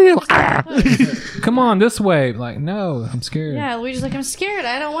 me, Mario. Come on, this way. Like, no, I'm scared. Yeah, Luigi's like, I'm scared.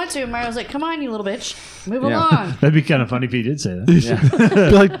 I don't want to. And Mario's like, come on, you little bitch. Move Yeah. along. That'd be kind of funny if he did say that.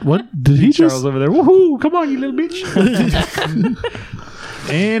 Be like, what? Did he Charles just? over there. Woohoo! Come on, you little bitch.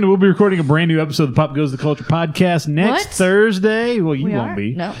 And we'll be recording a brand new episode of the Pop Goes the Culture podcast next What? Thursday. Well, you We won't are?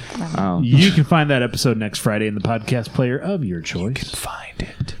 be. No. Oh. You can find that episode next Friday in the podcast player of your choice. Find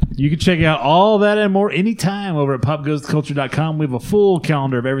it. You can check out all that and more anytime over at popgoestheculture.com. We have a full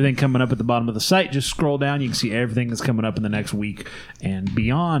calendar of everything coming up at the bottom of the site. Just scroll down. You can see everything that's coming up in the next week and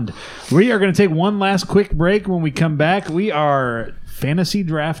beyond. We are going to take one last quick break. When we come back, we are fantasy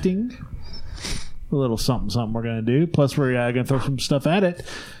drafting. A little something we're going to do. Plus, we're going to throw some stuff at it.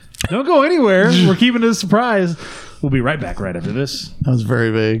 Don't go anywhere. We're keeping it a surprise. We'll be right back right after this. That was very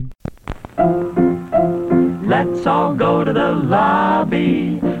vague. Let's all go to the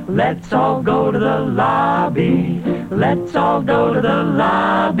lobby. Let's all go to the lobby. Let's all go to the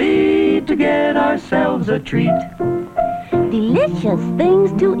lobby to get ourselves a treat. Delicious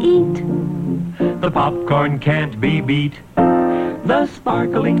things to eat. The popcorn can't be beat. The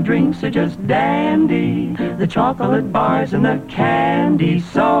sparkling drinks are just dandy. The chocolate bars and the candy.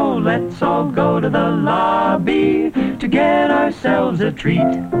 So let's all go to the lobby to get ourselves a treat.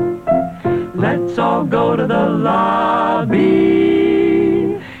 Let's all go to the lobby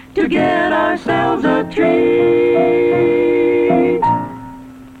to get ourselves a treat.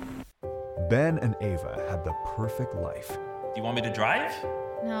 Ben and Ava had the perfect life. Do you want me to drive?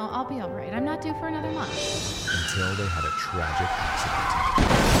 No, I'll be all right. I'm not due for another month. Until they had a tragic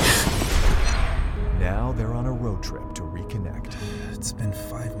accident. Now they're on a road trip to reconnect. It's been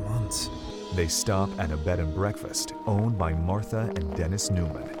 5 months. They stop at a bed and breakfast owned by Martha and Dennis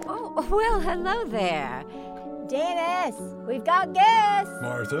Newman. Oh, well, hello there. Dennis, we've got guests.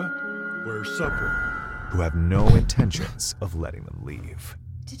 Martha, where's supper? Who have no intentions of letting them leave.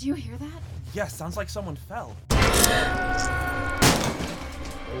 Did you hear that? Yeah, sounds like someone fell.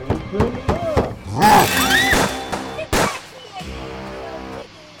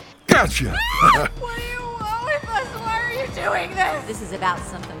 Gotcha! What do you want with us? Why are you doing this? This is about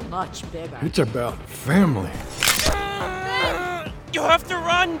something much bigger. It's about family. You have to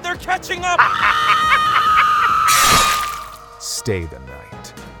run! They're catching up! Stay the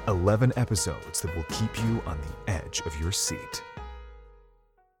night. 11 episodes that will keep you on the edge of your seat.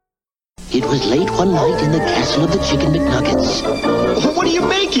 It was late one night in the castle of the Chicken McNuggets. What are you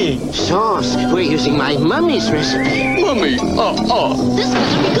making? Sauce. We're using my mummy's recipe. Mummy, This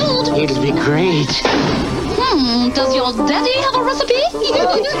better be good. It'll be great. Does your daddy have a recipe?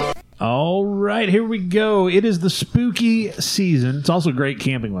 All right, here we go. It is the spooky season. It's also great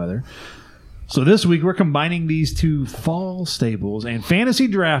camping weather. So this week we're combining these two fall staples and fantasy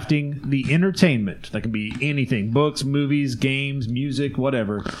drafting the entertainment. That can be anything, books, movies, games, music,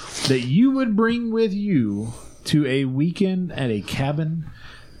 whatever, that you would bring with you to a weekend at a cabin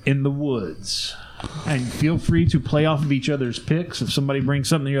in the woods. And feel free to play off of each other's picks. If somebody brings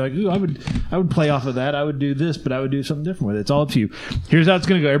something, you're like, ooh, I would play off of that. I would do this, but I would do something different with it. It's all up to you. Here's how it's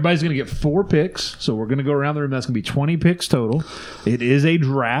going to go. Everybody's going to get 4 picks. So we're going to go around the room. That's going to be 20 picks total. It is a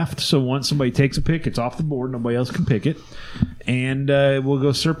draft. So once somebody takes a pick, it's off the board. Nobody else can pick it. And we'll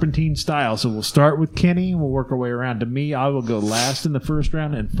go serpentine style. So we'll start with Kenny, and we'll work our way around to me. I will go last in the first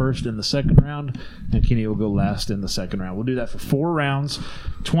round and first in the second round. And Kenny will go last in the second round. We'll do that for 4 rounds.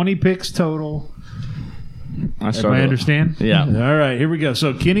 20 picks total. Everybody understand? Yeah. All right, here we go.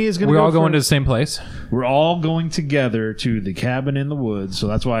 So Kenny is going to We're go all going to the first. same place. We're all going together to the cabin in the woods. So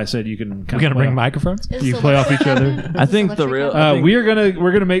that's why I said you can. We're going to bring microphones? You can play off each other. I think the real. We're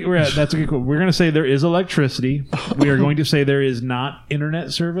gonna make. That's a good quote. We're gonna say there is electricity. We are going to say there is not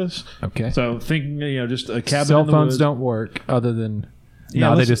internet service. Okay. So thinking, just a cabin. Cell in the phones woods. don't work other than... Yeah,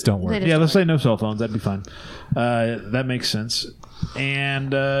 no, they let's- just don't work. Let's say no cell phones. That'd be fine. That makes sense.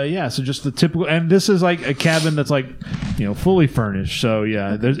 And so just the typical, and this is like a cabin that's like, fully furnished. So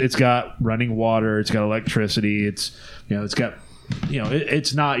yeah, it's got running water, it's got electricity, it's got,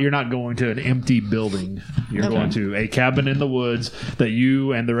 it's not, you're not going to an empty building. You're going to a cabin in the woods that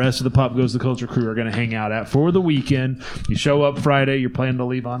you and the rest of the Pop Goes the Culture crew are going to hang out at for the weekend. You show up Friday, you're planning to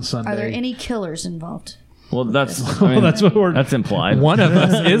leave on Sunday. Are there any killers involved? Well, that's that's implied. One of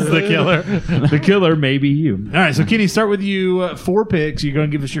us is the killer. The killer may be you. All right, so Kenny, start with you. 4 picks. You're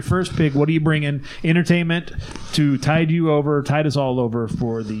going to give us your first pick. What are you bringing? Entertainment to tide us all over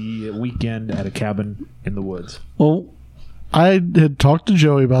for the weekend at a cabin in the woods. Well, I had talked to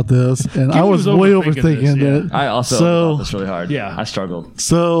Joey about this, and I was way overthinking it. I also thought this really hard. Yeah, I struggled.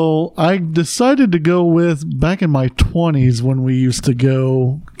 So I decided to go with back in my 20s when we used to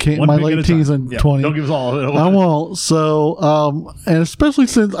go, One my pick at a late teens time. and Yeah, 20s. don't give us all of it. I won't. So, and especially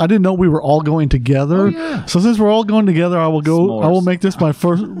since I didn't know we were all going together. So since we're all going together, I will go. S'mores. I will make this my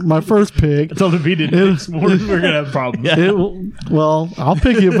first pick. Until the didn't pick s'mores, we're gonna have problems. Well, I'll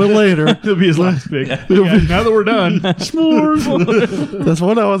pick it, but later. It'll be his last pick. It'll be- Now that we're done, s'mores. That's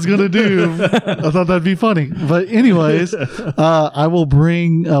what I was going to do. I thought that'd be funny. But anyways, I will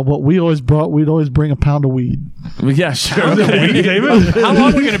bring what we always brought. We'd always bring a pound of weed. Yeah, sure. How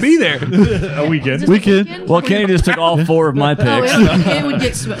long are we going to be there? A weekend. Weekend. Well, Kenny just took all 4 of my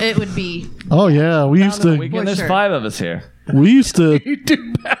picks. It would be. Oh yeah, we used to. Weekend, there's 5 of us here. We used to.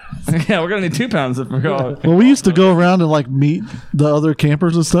 Yeah, we're gonna need 2 pounds if we're going. Well, we used to go around and like meet the other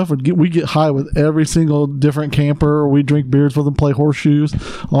campers and stuff, and we get high with every single different camper. We drink beers with them, play horseshoes,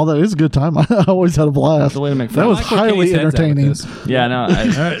 all that. It's a good time. I always had a blast. That's the way to make That friends. was I like where highly Kenny's head's at with entertaining. this. Yeah, no. All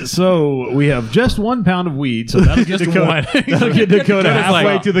right, so we have just 1 pound of weed, so that'll get Just Dakota, one. that'll get Dakota halfway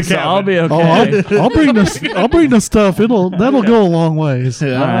like, to the So cabin. I'll be okay. Oh, I'll bring the I'll bring the stuff. That'll go a long ways.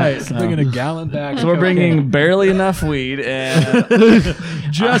 Yeah, All right. Bringing a gallon back. So we're bringing barely enough weed and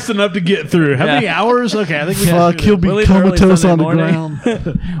just enough to get through. How many hours? Okay, I think we Fuck, he'll be We'll leave early comatose Sunday on the morning.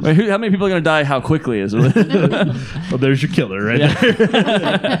 ground. Wait, how many people are gonna die? How quickly is it? Well, there's your killer right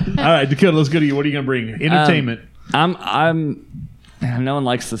there. All right, Dakota, let's go to you. What are you gonna bring? Entertainment. No one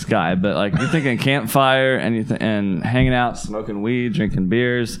likes this guy, but like you're thinking campfire and hanging out, smoking weed, drinking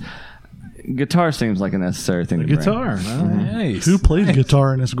beers. Guitar seems like a necessary thing to bring. Guitar. Nice. Who plays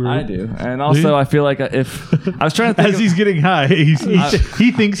guitar in this group? I do, and also I feel like if I was trying to think As he's getting high, he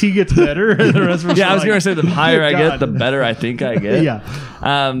thinks he gets better. And the rest of us yeah, are I was like, gonna say the higher I God. get, the better I think I get. Yeah.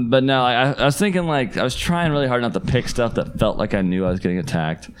 But no, I was thinking like I was trying really hard not to pick stuff that felt like I knew I was getting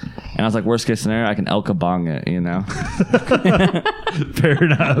attacked, and I was like, worst case scenario, I can El Kabong it, you know. Fair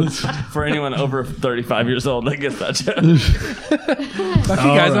enough. For anyone over 35 years old that gets that joke. Fuck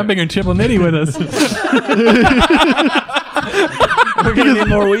you guys, I'm bringing Triple Nitty with us. We're gonna need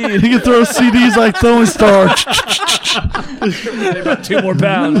more weed. He can throw CDs like throwing stars. About 2 more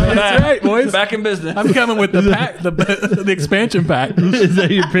pounds. That's right, boys. Back in business. I'm coming with the pack, the expansion pack. Is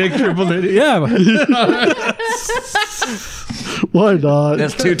that your pick, Triple Nitty? Yeah. Why not?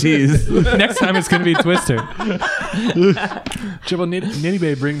 That's 2 T's. Next time it's going to be Twister. Triple Nitty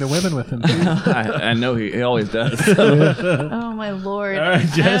Bay bring the women with him. I know he always does. Oh my lord! All right,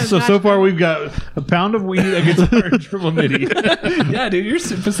 Jess. So far we've got a pound of weed, a guitar, and Triple Nitty. Yeah, dude, your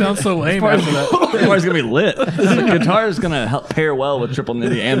sounds so lame after that. Guitar's gonna be lit. The guitar is gonna help pair well with Triple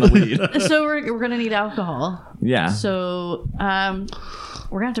Nitty and the weed. So we're gonna need alcohol. Yeah. So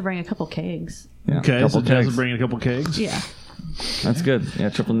we're gonna have to bring a couple kegs. Yeah, Okay, couple so Jess kegs. is bringing a couple kegs. Yeah. That's good. Yeah,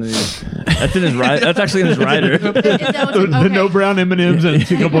 Triple Nitty. That's in his rider. That's actually in his rider. The no brown M&Ms and a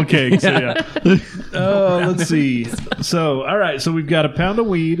couple kegs. So yeah. Let's see. So, all right. So we've got a pound of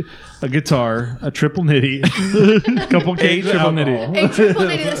weed, a guitar, a Triple Nitty, a couple kegs of Triple alcohol. Hey, Triple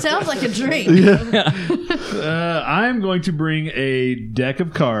Nitty, that sounds like a drink. I'm going to bring a deck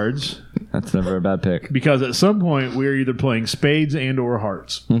of cards That's never a bad pick. because at some point we're either playing spades and or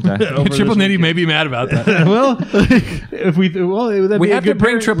hearts. Okay. Over Triple this Nitty weekend. may be mad about that. Well, if We have to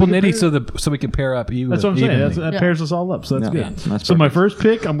bring Triple Nitty so we can pair up you. That's what I'm saying. evenly. That pairs us all up, so that's Yeah. good. That's so my perfect. first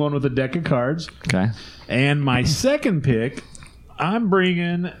pick, I'm going with a deck of cards, Okay. and my second pick, I'm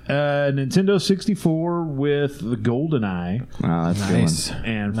bringing a Nintendo 64 with the GoldenEye Wow, that's Nice. a good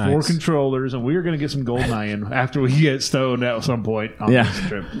and Nice. 4 controllers, and we are going to get some GoldenEye in after we get stoned at some point on Yeah. this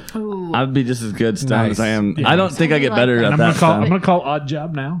trip. Ooh. one. I'd be just as good stoned Nice. as I am. Yeah. I don't think I get better And at I'm that going to call. I'm stuff. going to call Odd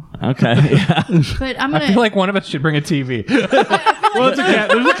Job now. Okay. Yeah. But I'm I gonna. feel like one of us should bring a TV. Well, it's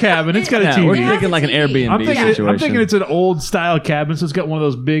there's a cabin. It's got a Yeah, TV. we're thinking like an Airbnb I'm situation. thinking it's an old style cabin, so it's got one of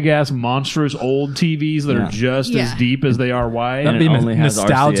those big ass monstrous old TVs that Yeah. are just as Yeah. deep as they are wide. That'd be it only has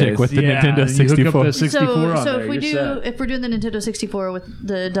nostalgic RCAs. with the Yeah, Nintendo you hook 64. up the 64 on So there, if we you're do, set. if we're doing the Nintendo 64 with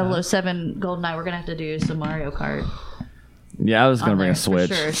the 007 GoldenEye, we're gonna have to do some Mario Kart. Yeah, I was gonna on bring there a Switch.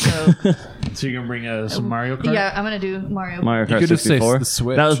 For sure. So So you're gonna bring some Mario Kart? yeah, I'm gonna do Mario. Mario Kart could just say 64. the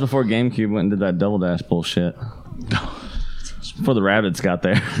Switch. That was before GameCube went and did that Double Dash bullshit. Before the rabbits got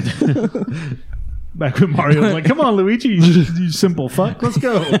there. Back when Mario was like, "Come on, Luigi, you simple fuck, let's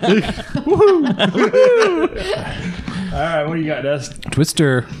go!" Woohoo! All right, what do you got, Dust?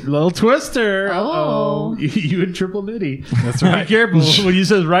 Twister. Little Twister. Oh. You and Triple Nitty. That's right. Be careful when he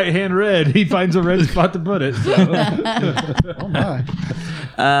says right hand red. He finds a red spot to put it. So. Oh my!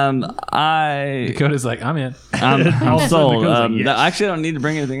 Dakota's like, I'm in. I'm sold. Dakota's like, yes. Actually, I don't need to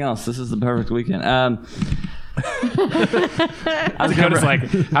bring anything else. This is the perfect weekend. Dakota's like,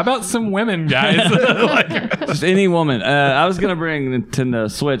 how about some women, guys? Like, Just any woman. I was gonna bring Nintendo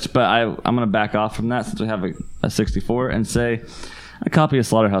Switch, but I'm gonna back off from that since we have a 64 and say a copy of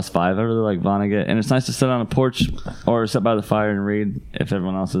Slaughterhouse 5. I really like Vonnegut, and it's nice to sit on a porch or sit by the fire and read if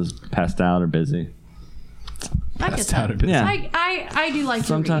everyone else is passed out or busy. I get Passed out that. a bit. Yeah. I do like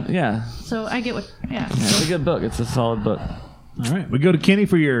Sometimes, to read. yeah. So I get what. Yeah. It's a good book. It's a solid book. All right, we go to Kenny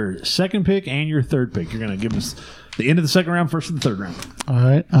for your second pick and your third pick. You're gonna give us the end of the second round, first of the third round. All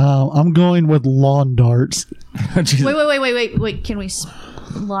right, I'm going with lawn darts. Wait. Can we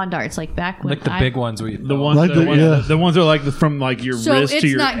lawn darts like back when like the big ones. The ones, Like the, the- ones yeah. the ones that are like from like your So wrist it's to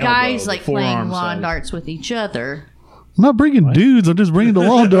your not elbow, guys the like playing forearm lawn size. darts with each other. I'm not bringing dudes. I'm just bringing the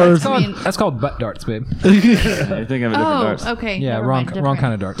lawn darts. That's called butt darts, babe. You're thinking of a different darts. Okay. Yeah, never wrong mind.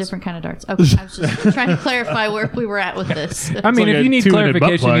 kind of darts. Different kind of darts. Okay, I was just trying to clarify where we were at with this. I mean, like if a you need 2-minute butt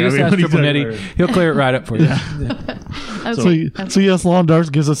clarification, plug. you just I mean, ask what Triple are you Nitty. saying He'll clear it right up for you. Okay. So yes, lawn darts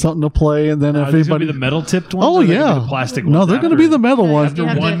gives us something to play, and then if Are these gonna anybody be the metal tipped ones? Oh or are they gonna yeah, be the plastic no, ones they're going to be the metal ones. After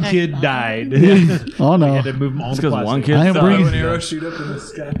one kid died. Oh They no, had to move them all to because plastic. one kid I am died. bringing- An arrow shoot up in the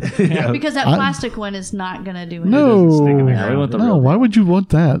sky. Because that plastic one is not going to do anything. no, we want the no. real Why would you want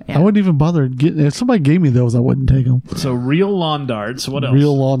that? Yeah. I wouldn't even bother getting. If somebody gave me those, I wouldn't take them. So real lawn darts. What else?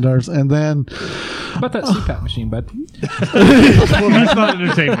 Real lawn darts, and then How about that CPAP machine, bud? Well, that's not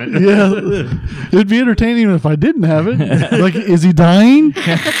entertainment. yeah, it'd be entertaining if I didn't have it. Like, is he dying? Is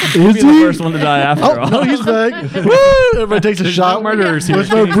Be he? the first one to die after Oh all. no, he's back. Woo! Everybody takes a shot. murderers here. Let's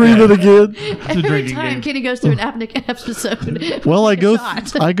not breathing again. Every drinking time game. Kenny goes through an apneic episode. Well, I take a go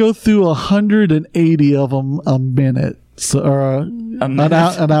shot. I go through 180 of them a minute, so or an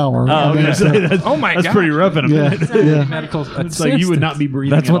hour. Oh, I mean, okay. so- Oh my That's god. pretty rough in a yeah, minute. yeah. Medical. It's like you would not be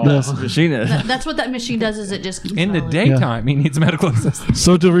breathing. That's at what all. this machine is. That's what that machine does. Is it just keeps In the rolling. daytime, he needs medical assistance.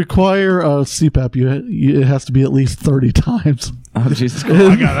 So to require a CPAP, it has to be at least 30 times. Oh, Jesus Christ.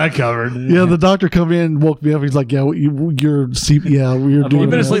 I got that covered. Yeah, the doctor come in and woke me up. He's like, "Yeah, you're CPAP. Yeah, we're doing You've been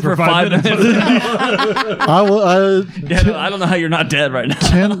that." asleep for 5 minutes. I don't know how you're not dead right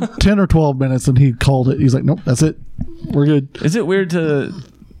now. 10 or 12 minutes, and he called it. He's like, "Nope, that's it. We're good." Is it weird to...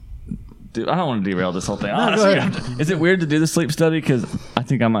 Dude, I don't want to derail this whole thing. Honestly, is it weird to do the sleep study? Because I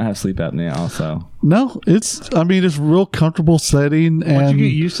think I might have sleep apnea also. No, it's real comfortable setting, Once and you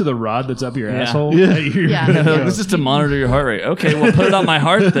get used to the rod that's up your asshole, Yeah. This is to monitor your heart rate. Okay, well, put it on my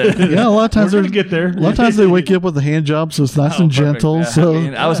heart then. yeah, a lot of times We're they gonna get there. A lot of times they wake you up with a hand job, so it's nice and Perfect. gentle. Yeah, So happy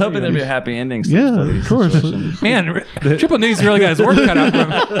end- I was hoping there'd be a happy ending. sleep yeah, study of course. situation. Man, Triple Nitty's really got his work cut out for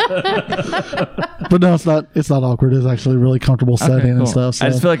him. But no, it's not awkward. It's actually a really comfortable setting Okay, and cool. stuff. So I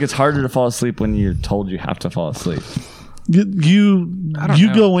just feel like it's harder to fall asleep when you're told you have to fall asleep. you I don't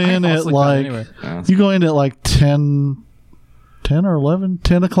know. go I in fall at asleep like anyway. you go in at like 10 or 11,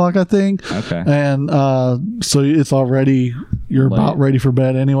 10 o'clock, I think. Okay. And so it's already, you're Late. about ready for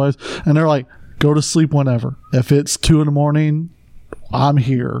bed anyways. And they're like, go to sleep whenever. If it's 2 a.m, I'm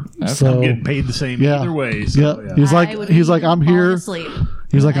here. So I'm getting paid the same yeah. either way. So, yeah. He's I would like, be I'm falling here. asleep.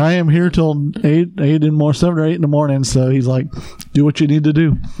 He's like, I am here till 8 in more 7 or 8 in the morning. So he's like, do what you need to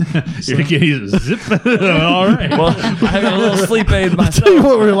do. You're getting zip. All right. Well, I got a little sleep aid Tell you myself.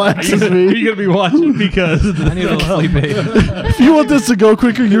 what relaxes Are me. you gonna be watching because I need a little sleep aid. If you want this to go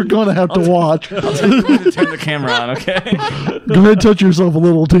quicker, you're going to have to watch. I'll take a minute to turn the camera on, okay? Go ahead and touch yourself a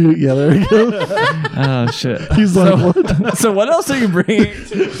little too. Yeah, there you go. Oh, shit. He's like, what? So what else are you bringing?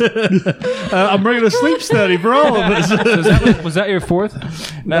 I'm bringing a sleep study for all of us. So was that your fourth?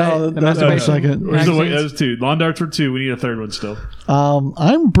 No, that's my masturbation. second. That was 2. Lawn darts were 2. We need a third one still.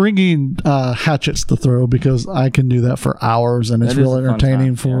 I'm bringing hatchets to throw because I can do that for hours and it's That is real a fun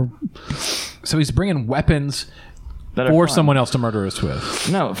entertaining time, So he's bringing weapons That are for fun. someone else to murder us with.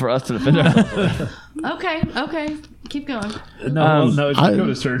 No, for us to defend ourselves. Okay. Keep going. No, it's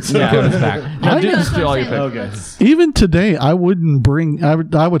Dakota's turn. So. Yeah. Dakota's back. No, I do know, just that's do what all I'm your saying. picks. Okay. Even today, I wouldn't bring. I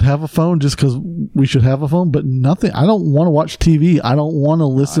would have a phone just because we should have a phone, but nothing. I don't want to watch TV. I don't want to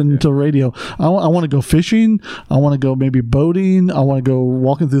listen to radio. I want to go fishing. I want to go maybe boating. I want to go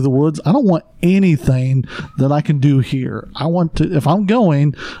walking through the woods. I don't want anything that I can do here. I want to. If I'm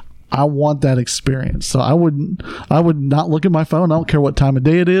going, I want that experience. So I would not look at my phone. I don't care what time of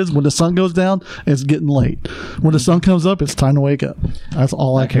day it is. When the sun goes down, it's getting late. When the sun comes up, it's time to wake up. That's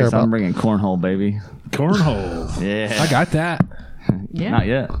all I care about. I'm bringing cornhole, baby. Cornhole. Yeah. I got that. Yeah. Not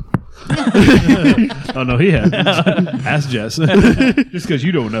yet. Oh no, he hasn't. Ask Jess. Just because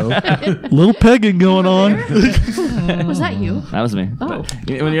you don't know. Little pegging going on. Was that you? That was me. Oh.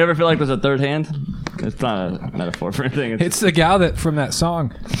 But when you ever feel like there's a third hand, it's not a metaphor for anything. It's the gal that from that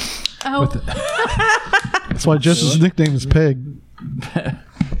song. Oh. That's why Jess's nickname is Peg.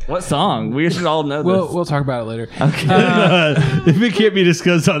 What song? We should all know this. We'll talk about it later. Okay. If it can't be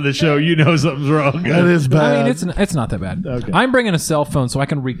discussed on the show, you know something's wrong. That is bad. I mean, it's not that bad. Okay. I'm bringing a cell phone so I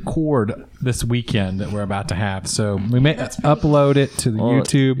can record this weekend that we're about to have. So we may upload it to the Well,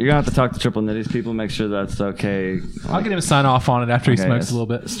 YouTube. You're gonna have to talk to Triple Nitty's people, make sure that's okay. I'll get him to sign off on it after he Okay, smokes a little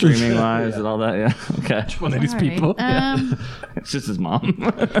bit. Streaming wise and all that. Yeah. Okay. Triple Nitty's All right. people. It's just his mom.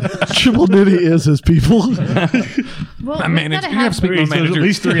 Triple Nitty is his people. Well, My we've manager. gotta You're gonna have to have- speak to my There's manager. at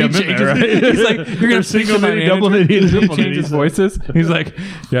least 3 of them in there, right? He's like, you're gonna speak to single my nitty, manager. double nitty, and He triple changes nitty. voices. He's like,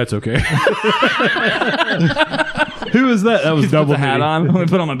 yeah, it's okay. Who is that? That was Put double the hat nitty. on. Let me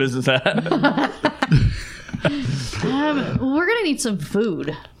put on my business hat. we're gonna need some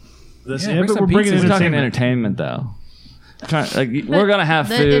food. This, Yeah, yeah, bring but some we're bringing pizzas. We're talking entertainment. entertainment though. we're gonna have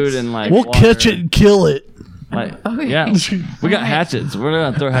food and like we'll water. catch it and kill it. Like, Okay. yeah, we got hatchets. We're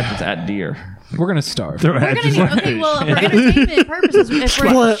gonna throw hatchets at deer. We're gonna starve. We're gonna need, okay, well, for entertainment purposes, if we're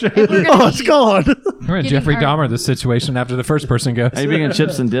gonna Oh, it's gone. We're in Jeffrey Dahmer this situation after the first person goes. Are you bringing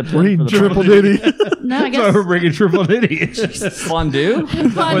chips and dip? We're eating triple ditty. No, I So guess we're bringing triple ditty. Fondue?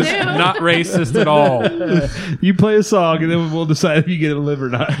 Not racist at all. You play a song, and then we'll decide if you get to live or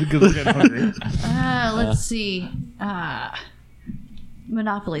not. Because we're getting hungry. let's see.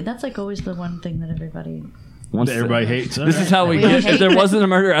 Monopoly. That's like always the one thing that everybody. Everybody hates. This is how we We get. hate If there that- wasn't a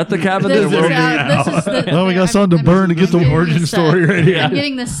murder at the cabin, This then is we're how- this is the- Well, we got something to burn to get the origin story right here. I'm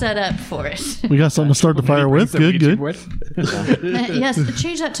getting this set up for it. We got something to start the fire with. Good, good. Yes,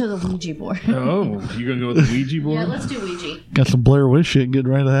 change that to the Ouija board. Oh, you gonna go with the Ouija board? Yeah, let's do Ouija. Got some Blair Witch shit getting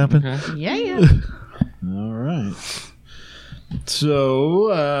ready to happen. Yeah. All right.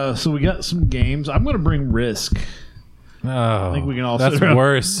 So, so we got some games. I'm gonna bring Risk. Oh, I think we can all. that's sit around.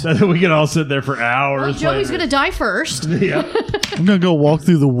 worse. We can all sit there for hours. Well, Joey's playing gonna die first. Yeah. I'm gonna go walk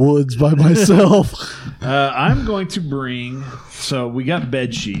through the woods by myself. I'm going to bring. So we got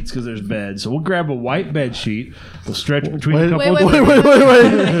bed sheets because there's beds. So we'll grab a white bed sheet. We'll stretch between a couple. Wait.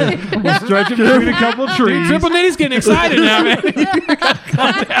 We'll stretch it between a couple of trees. Triple Nitty's getting excited now, man.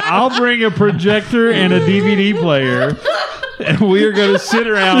 I'll bring a projector and a DVD player, and we are going to sit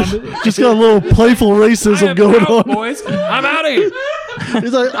around. Just got a little playful racism going on. Boys, I'm out of here.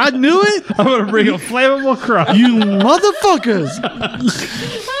 He's like, I knew it. I'm going to bring a flammable cross. You motherfuckers.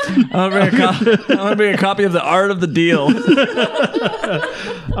 I'm gonna bring a copy of The Art of the Deal.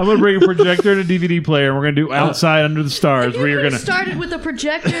 I'm going to bring a projector and a DVD player, and we're going to do Outside Under the Stars. We are going to. Started with a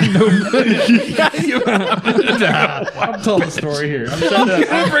projector. I'm telling the story here. I'm I'm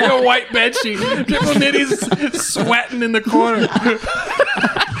gonna bring a white bed sheet. Triple Nitty's sweating in the corner.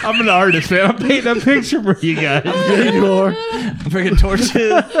 I'm an artist, man. I'm painting a picture for you guys. There you are. I'm bringing torches.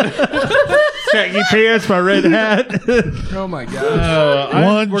 Khaki pants, my red hat. Oh my god.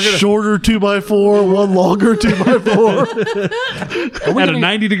 One shorter 2x4, one longer 2x4. At a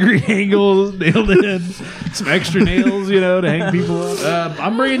 90-degree angle, nailed in. Some extra nails, to hang people up.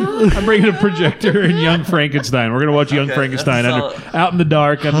 I'm bringing a projector and Young Frankenstein. We're gonna watch Young Frankenstein out in the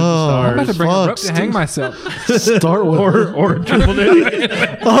dark under the stars. I'm about to bring a rope to hang myself. Start with or a triple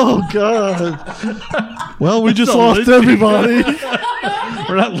nitty. Oh god. Well, we just lost everybody.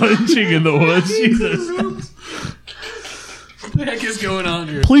 We're not lynching in the woods. Jesus. What the heck is going on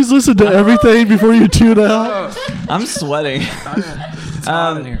here? Please listen to everything before you tune out. I'm sweating. It's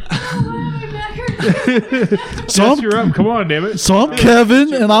hot in here. So You're up. Come on, damn it. So I'm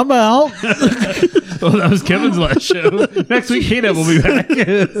Kevin, and I'm out. Well, that was Kevin's last show. Next week, K-Dub will be back.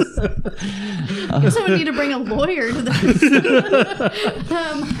 So we need to bring a lawyer to this.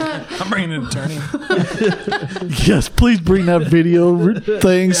 I'm bringing an attorney. Yes, please bring that video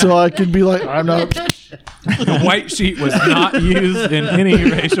thing so I can be like, I'm not. The white sheet was not used in any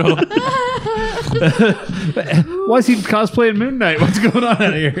racial. Why is he cosplaying Moon Knight? What's going on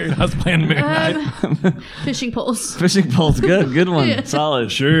out here? Cosplaying Moon Knight. Fishing poles. Fishing pole's good one. Yeah. Solid.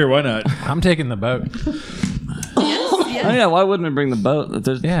 Sure, why not? I'm taking the boat. Oh yeah, why wouldn't we bring the boat?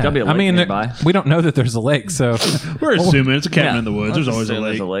 There's gotta be a lake nearby. we don't know that there's a lake, so We're assuming it's a cabin in the woods. There's always a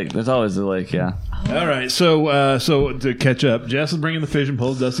lake. There's always a lake. Yeah. All right, so to catch up, Jess is bringing the fishing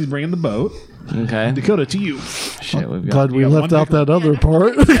poles. Dusty's bringing the boat. Okay. Dakota, to you. Shit, we've got. Glad we left out that other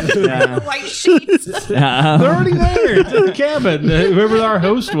part. White sheets. Yeah. They're already there. It's in the cabin. Whoever our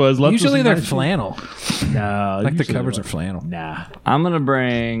host was. Left usually us they're nice- flannel. No, Like the usually covers they're are flannel. Nah. I'm gonna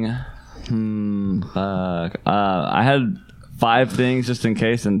bring. I had 5 things just in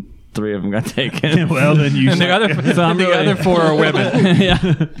case, and 3 of them got taken. Well, then you. And the other, So I'm the really- other 4 are women. Yeah.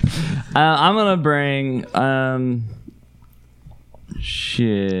 I'm gonna bring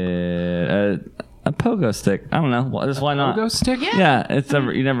a pogo stick. I don't know. Just why not? Pogo stick? Yeah, it's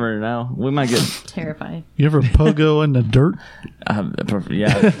you never know. We might get. Terrified. You ever pogo in the dirt?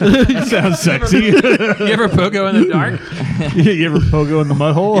 Yeah. That sounds sexy. You ever pogo in the dark? You ever pogo in the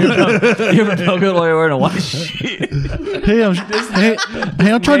mud hole? You ever pogo while you're wearing a white sheet? Hey, I'm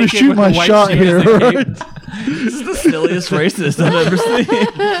trying to Naked shoot with my the white shot sheet here. as a cape. Right? This is the silliest racist I've ever seen.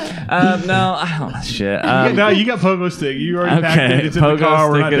 No, I don't know. Shit. No, you got pogo stick. You already packed Okay, it. It's in the pogo car.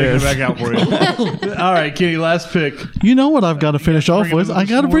 We're not stick it taking it is. back out for you. All right, Kenny, last pick. You know what I've got to finish off bring with? another I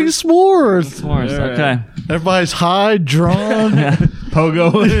got to bring s'mores? s'mores. S'mores. All right. Okay. Everybody's high, drunk.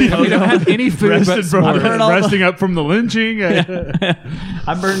 Pogo. We don't have any food but s'mores. Resting up from the lynching.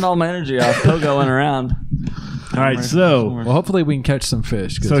 I burned all my energy off pogoing around. All right, so Well, hopefully we can catch some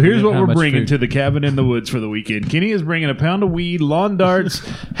fish. 'cause So we here's didn't what have we're much bringing food. to the cabin in the woods for the weekend. Kenny is bringing a pound of weed, lawn darts,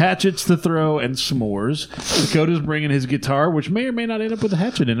 hatchets to throw, and s'mores. Dakota's bringing his guitar, which may or may not end up with a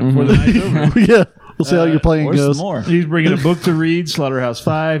hatchet in it before the night's over. Yeah, we'll see how your playing Or goes. some more. He's bringing a book to read, Slaughterhouse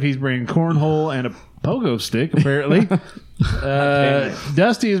 5. He's bringing cornhole and a pogo stick, apparently.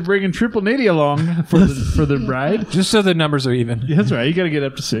 Dusty is bringing Triple Nitty along for the bride. Just so the numbers are even. That's right. You got to get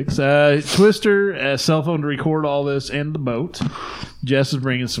up to 6. Twister, a cell phone to record all this, and the boat. Jess is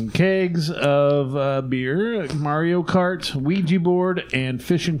bringing some kegs of beer, Mario Kart, Ouija board, and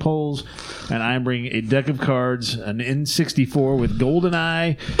fishing poles. And I'm bringing a deck of cards, an N64 with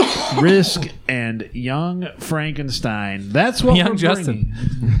GoldenEye, Risk, and Young Frankenstein. That's what Young we're Justin.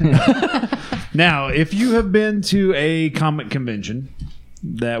 bringing. Now, if you have been to a comic convention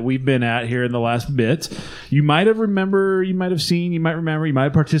that we've been at here in the last bit, you might have remembered, you might have seen, you might remember, you might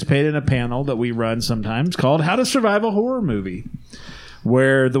have participated in a panel that we run sometimes called How to Survive a Horror Movie,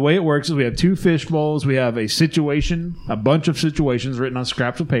 where the way it works is we have 2 fish bowls. We have a situation, a bunch of situations written on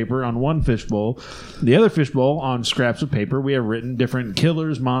scraps of paper on one fish bowl. The other fish bowl on scraps of paper, we have written different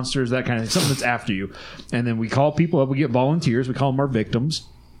killers, monsters, that kind of thing, something that's after you. And then we call people up. We get volunteers. We call them our victims.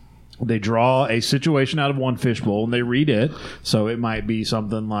 They draw a situation out of one fishbowl and they read it. So it might be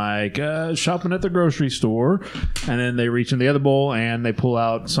something like shopping at the grocery store, and then they reach in the other bowl and they pull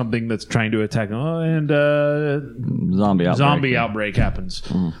out something that's trying to attack them. And zombie outbreak happens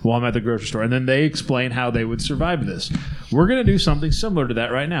while I'm at the grocery store, and then they explain how they would survive this. We're going to do something similar to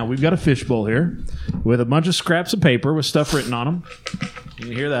that right now. We've got a fishbowl here with a bunch of scraps of paper with stuff written on them. You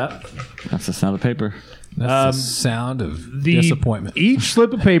can hear that. That's the sound of paper. That's the sound of disappointment. Each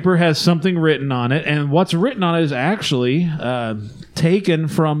slip of paper has something written on it, and what's written on it is actually taken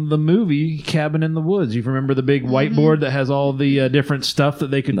from the movie Cabin in the Woods. You remember the big whiteboard that has all the different stuff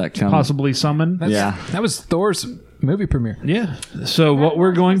that they could possibly summon? That was Thor's movie premiere. Yeah. So what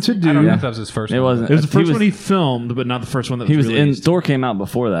we're going to do... I don't know if that was his first It one. wasn't. It was the first one he filmed, but not the first one that He was was in. released. Thor came out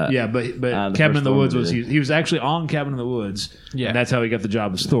before that. Yeah, but the Cabin in first the Thor Woods movie. he was actually on Cabin in the Woods. Yeah. And that's how he got the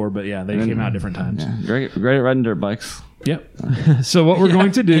job as Thor. But yeah, they came out different times. Yeah. Great at riding dirt bikes. Yep. So what we're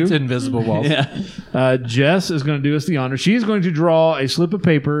going to do... It's invisible walls. Jess is going to do us the honor. She's going to draw a slip of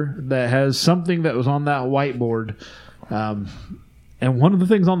paper that has something that was on that whiteboard. And one of the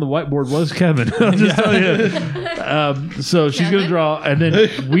things on the whiteboard was Kevin. I'll just tell you. So she's going to draw, and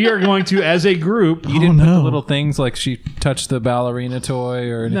then we are going to, as a group... You didn't put the little things like she touched the ballerina toy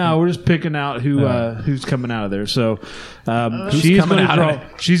or anything? No, we're just picking out who's coming out of there. So Who's she's coming going to out of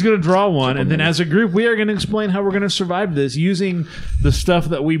draw. She's going to draw one, and then as a group, we are going to explain how we're going to survive this using the stuff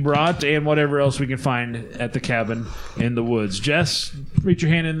that we brought and whatever else we can find at the cabin in the woods. Jess, reach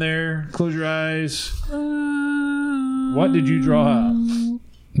your hand in there. Close your eyes. What did you draw out?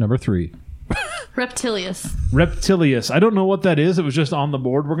 Number 3. Reptilius. Reptilius. I don't know what that is. It was just on the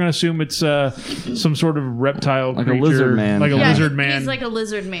board. We're going to assume it's some sort of reptile Like a creature. lizard man. Like a lizard man. He's like a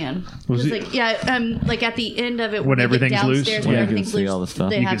lizard man. Was Just he- like at the end of it When they get everything's loose? downstairs, Yeah. when You can everything's see loose, all the stuff.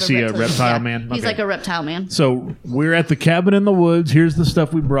 they You have can see a reptilius. reptile Yeah. man? He's Okay. like a reptile man. So we're at the cabin in the woods. Here's the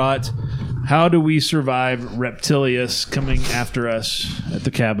stuff we brought. How do we survive Reptilius coming after us at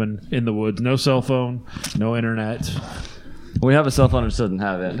the cabin in the woods? No cell phone, no internet. We have a cell phone, it just doesn't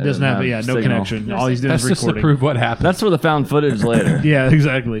have it. It doesn't have no signal. connection. All he's doing That's is just to recording. prove what happened. That's for the found footage later. Yeah,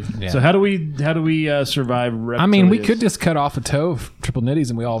 exactly. Yeah. So how do we survive Reptilius? I mean, we could just cut off a toe of Triple Nitties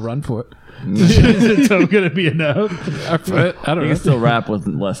and we all run for it. Is so going to be enough? I don't You know. can still rap with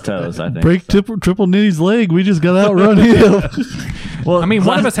less toes, I think. Break Triple Nitty's leg. We just got to outrun him. Well, I mean,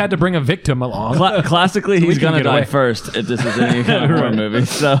 one of us had to bring a victim along. Classically, So we he's can going to get die away. first if this is any kind of horror movie.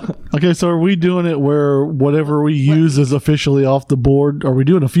 So Okay, so are we doing it where whatever we use is officially off the board? Are we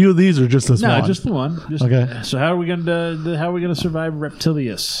doing a few of these or just this No, one? just the one. Just, Okay. So how are we going to survive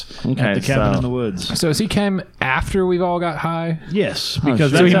Reptilius Okay, at the cabin so- in the woods? So has he came after we've all got high? Yes, Oh, because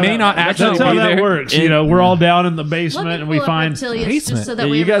so that's he how may that- not actually That's how be that there. works. You know, we're all down in the Let basement me and we pull up find. Reptilius just so that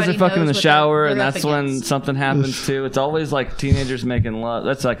Yeah, way you guys are everybody fucking in the knows what shower, they're and up that's when against. something happens too. It's always like teenagers making love.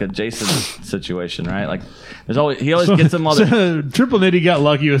 That's like a Jason situation, right? Like he always gets them all. Triple Nitty got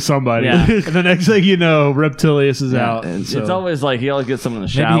lucky with somebody. Yeah. And the next thing you know, Reptilius is out. And So- it's always like he always gets them in the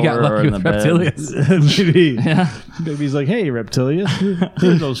Maybe shower he got or lucky in the with bed. Reptilius. Maybe. Maybe he's like, hey, Reptilius.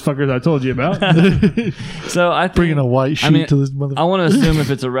 Here's those fuckers I told you about. So I think, Bringing a white sheet to this mother. I want to assume if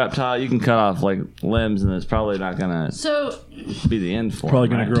it's a reptile, you can cut off like limbs, and it's probably not gonna So be the end for. Probably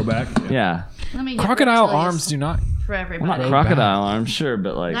him, going to right? grow back. Yeah, let me get Crocodile Reptilius arms do not. for well, everybody. not crocodile arms, sure,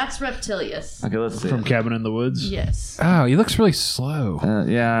 but like That's Reptilius. okay, let's see. From Cabin in the Woods. Yes. Oh, he looks really slow.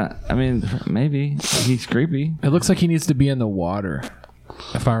 Yeah, I mean maybe he's creepy. It looks like he needs to be in the water.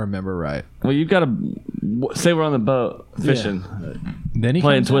 if I remember right. Well, you've got to say we're on the boat fishing. Then he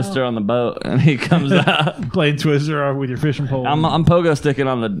playing comes Twister out. on the boat, and he comes out playing Twister with your fishing pole. I'm pogo sticking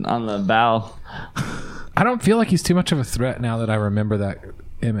on the bow. I don't feel like he's too much of a threat now that I remember that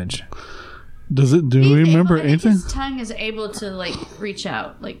image. Do we remember anything? His tongue is able to like reach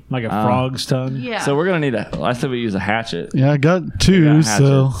out, like a frog's tongue. Yeah. So we're gonna need I said we use a hatchet. Yeah, I got two. We got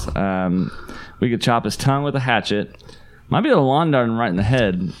So hatchets. We could chop his tongue with a hatchet. Might be able to lawn dart him right in the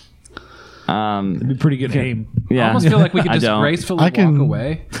head. It'd be pretty good aim. Yeah, I almost feel like we could I just don't. gracefully walk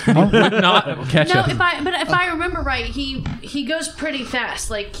away. Would not catch no, him. if I remember right, he goes pretty fast,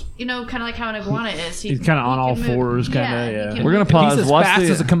 like kind of like how an iguana is. He's kind of on all can move. fours, kind Yeah, of. he Yeah. can We're gonna move. pause. He's as watch fast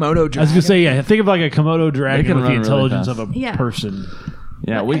the- as a Komodo dragon. I was gonna say, yeah. Think of like a Komodo They dragon can with the run really intelligence fast. of a Yeah. person.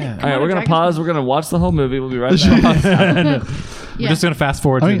 Yeah, all right, we're gonna dragons- pause. We're gonna watch the whole movie. We'll be right back. We're just going to fast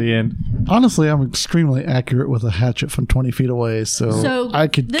forward to the end. honestly, I'm extremely accurate with a hatchet from 20 feet away, So I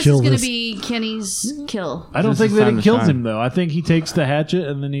could this kill is going this. to be Kenny's kill. I don't This think is that time it to kills shine. him though. I think he takes the hatchet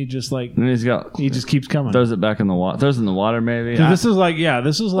and then he just like And he just keeps coming. throws it back in the water. Throws it in the water, maybe. 'Cause this is like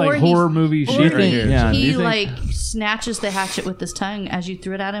Or horror he's- movie or shit right he- here. Yeah, do He you think- like snatches the hatchet with his tongue as you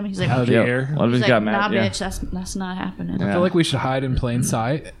threw it at him. He's like, Out of the Yep. air. What if he's he's like, got nah, mad? Yeah. bitch, that's not happening. I feel like we should hide in plain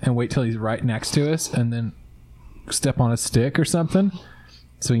sight and wait till he's right next to us and then step on a stick or something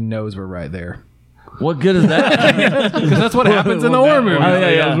so he knows we're right there. What good is that? Because that's what happens in the horror movie. Oh,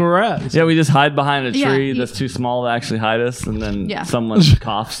 yeah. That's where we're at. Yeah, we just hide behind a Yeah, tree he- that's too small to actually hide us, and then Yeah. someone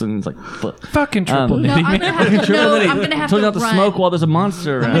coughs and it's like, Fucking triple No, nitty, I'm man. gonna have to, no, I'm gonna have told you to not to run. smoke while there's a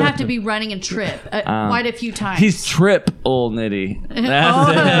monster I'm around. gonna have to be running and trip quite a few times. He's trip old nitty. That's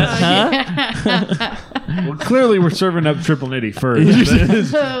Oh, it. Huh? Well, clearly we're serving up triple nitty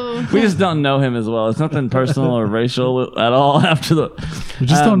first. So We just don't know him as well. It's nothing personal or racial at all. After the, We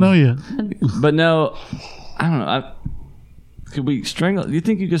just don't know yet. but no, I don't know. Could we strangle? Do you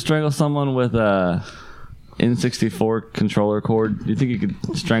think you could strangle someone with a N64 controller cord? Do you think you could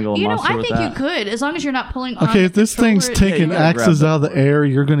strangle a monster I with think that? you could, as long as you're not pulling. on Okay, the if this thing's controller. taking you gotta grab axes it. out of the air,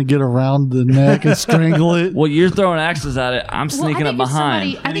 you're going to get around the neck and strangle it. Well, you're throwing axes at it. I'm Well, sneaking up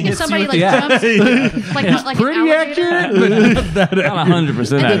behind. I think if somebody like the axe. jumps, like an alligator. Not 100% I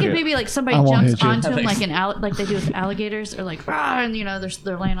think if accurate. maybe like somebody I won't jumps hit you. onto him like like they do with alligators, or like rah, and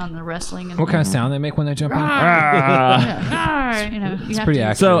they're laying on the wrestling. And What kind of sound they make when they jump in? Ah. rah, you have pretty to,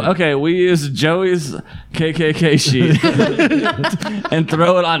 accurate. So okay, we use Joey's KKK sheet and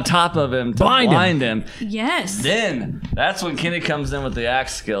throw it on top of him to blind him. Yes. Then that's when Kenny comes in with the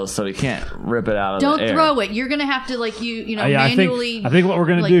axe skills, so he can't rip it out of Don't the air. throw it. You're gonna have to like Yeah, manually. I think what we're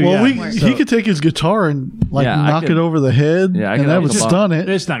gonna like, do. Well, Yeah, he could take his guitar and Yeah, I knock could- it over the head, Yeah, I and could that have would the ball. stun it.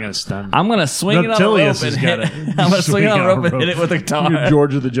 it's not gonna stun. I'm gonna swing it on a rope Reptilius and has hit. got it. I'm gonna swing it on a rope and hit it with a You guitar.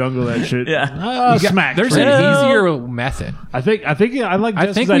 George of the Jungle, that shit. Yeah. Smack. There's Right. an easier method. I think I like. I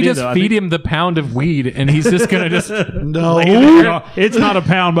Jess's think we idea, just though. I feed think- him the pound of weed and he's just going to just... No. It's not a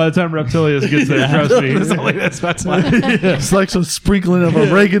pound by the time Reptilius gets there. Trust me. It's like some sprinkling of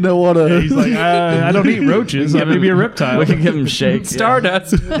oregano on a. He's like, I don't eat roaches. I may be a reptile. We can give him shake.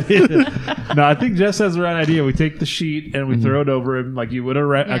 Stardust. No, I think Jess has the right idea. We take the sheet and we throw it over him like you would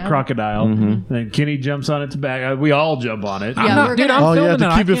a crocodile. Then Kenny jumps on its back. We all jump on it. Yeah, we're gonna- I'm Oh, yeah, filming to it.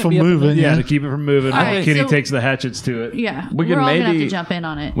 I keep it can't from be up in the- moving. Yeah, Yeah. to keep it from moving. All right, Kenny so- takes the hatchets to it. Yeah, We we're could all gonna have maybe- to jump in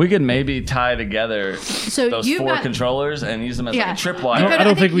on it. We could maybe tie together So those you 4 got- controllers and use them as Yeah. like a You tripwire. could- I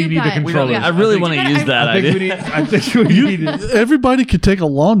don't think we you need the got- controllers. I really want to gotta- use that I think idea. I think we need. Everybody could take a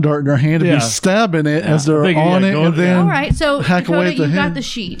lawn dart in their hand and Yeah. be stabbing it as they're I think, on yeah, it, go- and then All right, so hack Dakota, away at the you got hand. the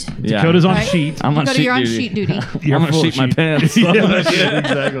sheet. Yeah. Dakota's on Right? sheet. I'm on Dakota, sheet you're on duty. sheet duty. You're I'm gonna full sheet my sheet. pants. Yeah,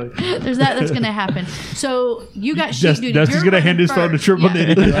 exactly. There's that's gonna happen. So you got sheet duty. Dustin's You're gonna running hand his phone to first. Triple Yeah.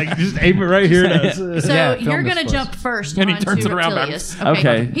 Nitty. Like, just aim it right here. at us. So Yeah, film you're this gonna for jump us. first. And he onto turns it around Reptilius.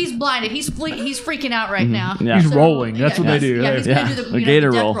 Okay. He's blinded. He's freaking out right now. Yeah. He's So- rolling. That's what they do. Yeah, he's Yeah. gonna do the, The you know,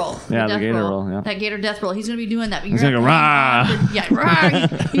 gator the death roll. The Yeah, the death gator roll, yeah. That gator death roll. He's gonna be doing that. But He's you're gonna go, rah. Yeah, rah.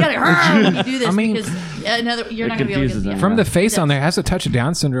 You gotta rah when you do this I mean, because you're it not gonna be able to confuses get him. From the face on there, it has a touch of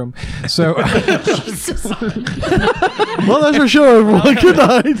Down syndrome. So Jesus. well, that's for sure. Everyone, good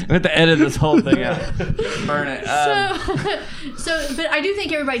night. We have to edit this whole thing out. Burn it. But I do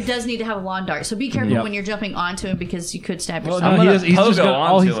think everybody does need to have a lawn dart. So be careful Yep. when you're jumping onto him because you could stab Well, yourself. no, gonna he's just pogo gonna,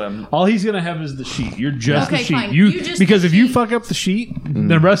 onto him. all he's gonna have is the sheet. You're just Okay, the sheet. fine. You You just because the if you sheet. fuck up the sheet, then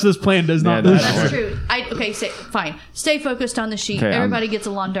the rest of this plan does not Yeah, matter. That's true. okay, fine. Stay focused on the sheet. Okay, Everybody gets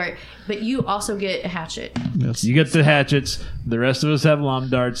a lawn dart, but you also get a hatchet. Yes. You get the hatchets. The rest of us have lawn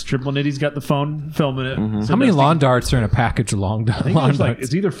darts. Triple Nitty's got the phone filming it. Mm-hmm. So How many that's lawn darts are in a package of lawn I think darts?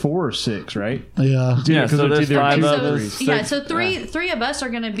 it's either 4 or 6, right? Yeah. It's either, 'cause so it's there's either 5 two of or us. three. Yeah, so three of us are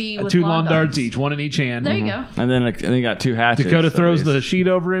going to be with 2 lawn darts each, one in each hand. There you go. And then you got 2 hatchets. Dakota at throws least. the sheet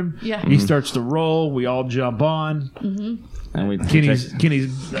over him. Yeah. He starts to roll. We all jump on. And we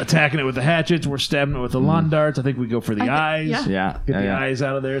Kenny's attacking it with the hatchets. We're stabbing it with the lawn darts. I think we go for the eyes. yeah. Get the eyes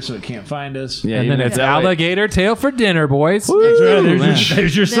out of there so it can't find us. Yeah, And then it's alligator tail for dinner, boys. That's right. man.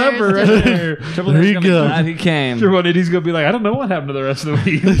 There's your supper right there. There you go. Glad he came. Triple Nitty's going to be like, I don't know what happened to the rest of the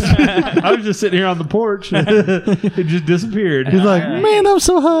week. I was just sitting here on the porch. It just disappeared. He's like, man, I'm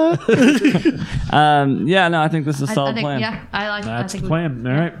so high. Yeah, no, I think this is a solid I think, plan. Yeah, I like. That's I think the plan.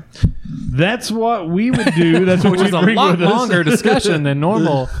 All right. That's what we would do. That's what Which we is a bring lot with us. longer discussion than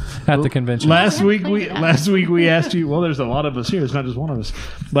normal at the convention. Last week we asked you. Well, there's a lot of us here. It's not just one of us.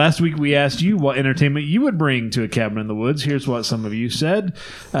 Last week we asked you what entertainment you would bring to a cabin in the woods. Here's what some of you said.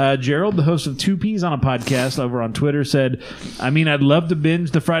 Gerald, the host of Two Peas on a Podcast over on Twitter, said, "I mean, I'd love to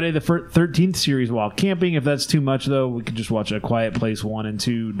binge the Friday the 13th series while camping. If that's too much, though, we could just watch A Quiet Place 1 and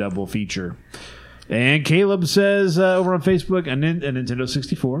 2 double feature." And Caleb says over on Facebook, a Nintendo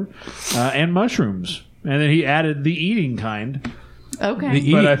 64 and mushrooms. And then he added the eating kind. Okay.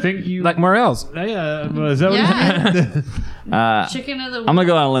 But I think you like Morels. Yeah, is that what Chicken of the. I'm gonna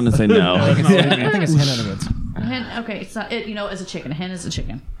go on a limb and say no. I think it's hen of the woods. Hen, okay, it's not. It, as a chicken. A hen is a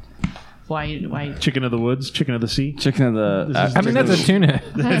chicken. Why? Chicken of the woods, chicken of the sea. Chicken of the. I mean, that's a tuna.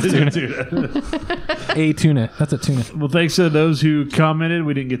 That's a tuna. A tuna. That's a tuna. Well, thanks to those who commented.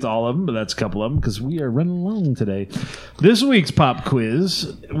 We didn't get to all of them, but that's a couple of them because we are running along today. This week's pop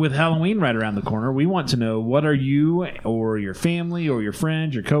quiz, with Halloween right around the corner, we want to know, what are you or your family or your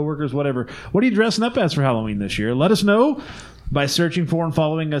friends, your coworkers, whatever, what are you dressing up as for Halloween this year? Let us know by searching for and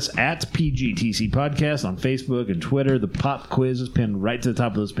following us at PGTC Podcast on Facebook and Twitter. The pop quiz is pinned right to the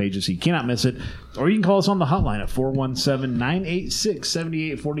top of those pages, so you cannot miss it. Or you can call us on the hotline at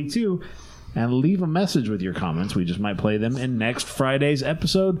 417-986-7842 and leave a message with your comments. We just might play them in next Friday's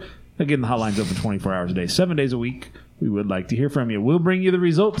episode. Again, the hotline's open 24 hours a day, 7 days a week. We would like to hear from you. We'll bring you the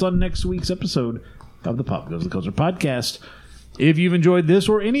results on next week's episode of the Pop Goes the Culture Podcast. If you've enjoyed this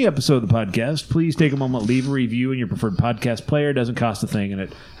or any episode of the podcast, please take a moment, leave a review in your preferred podcast player. It doesn't cost a thing, and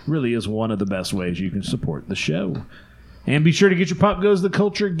it really is one of the best ways you can support the show. And be sure to get your Pop Goes the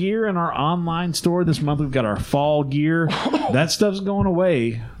Culture gear in our online store. This month we've got our fall gear. That stuff's going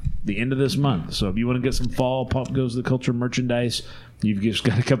away the end of this month. So if you want to get some fall Pop Goes the Culture merchandise, you've just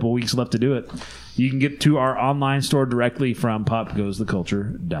got a couple weeks left to do it. You can get to our online store directly from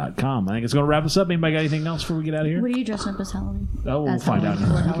popgoestheculture.com. I think it's going to wrap us up. Anybody got anything else before we get out of here? What are you dressing up as Halloween? Oh, we'll As find out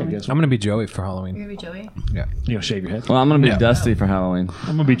Halloween. next week, I guess. I'm going to be Joey for Halloween. You're going to be Joey? Yeah. You know, shave your head. Well, I'm gonna be Dusty for Halloween.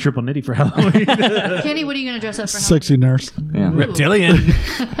 I'm gonna be Triple Nitty for Halloween. Kenny, what are you going to dress up for Sexy nurse. Yeah. Reptilian.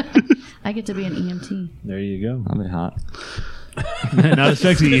 Halloween? I get to be an EMT. There you go. I'll be hot. Not a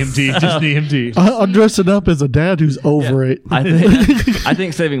sexy EMT, just an EMT. I'm dressing up as a dad who's over it. I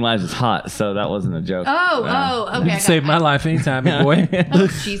think saving lives is hot, so that wasn't a joke. Oh, okay. You can save my life anytime, big boy. Oh,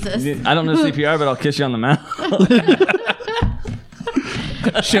 Jesus. I don't know CPR, but I'll kiss you on the mouth.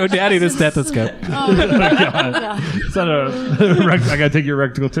 Show Daddy the stethoscope. Oh, my God. It's not I gotta take your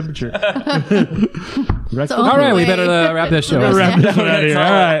rectal temperature. All right, we better wrap this show up. Wrap this one out here.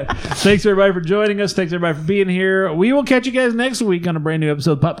 All right. Thanks everybody for joining us. Thanks everybody for being here. We will catch you guys next week on a brand new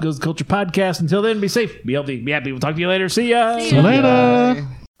episode of Pop Goes the Culture Podcast. Until then, be safe, be healthy, be happy. We'll talk to you later. See ya. See you later.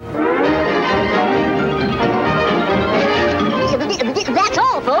 That's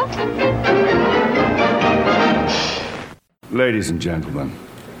all, folks. Ladies and gentlemen,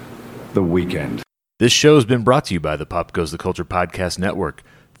 The Weekend. This show has been brought to you by the Pop Goes the Culture Podcast Network.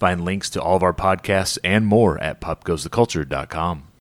 Find links to all of our podcasts and more at popgoestheculture.com.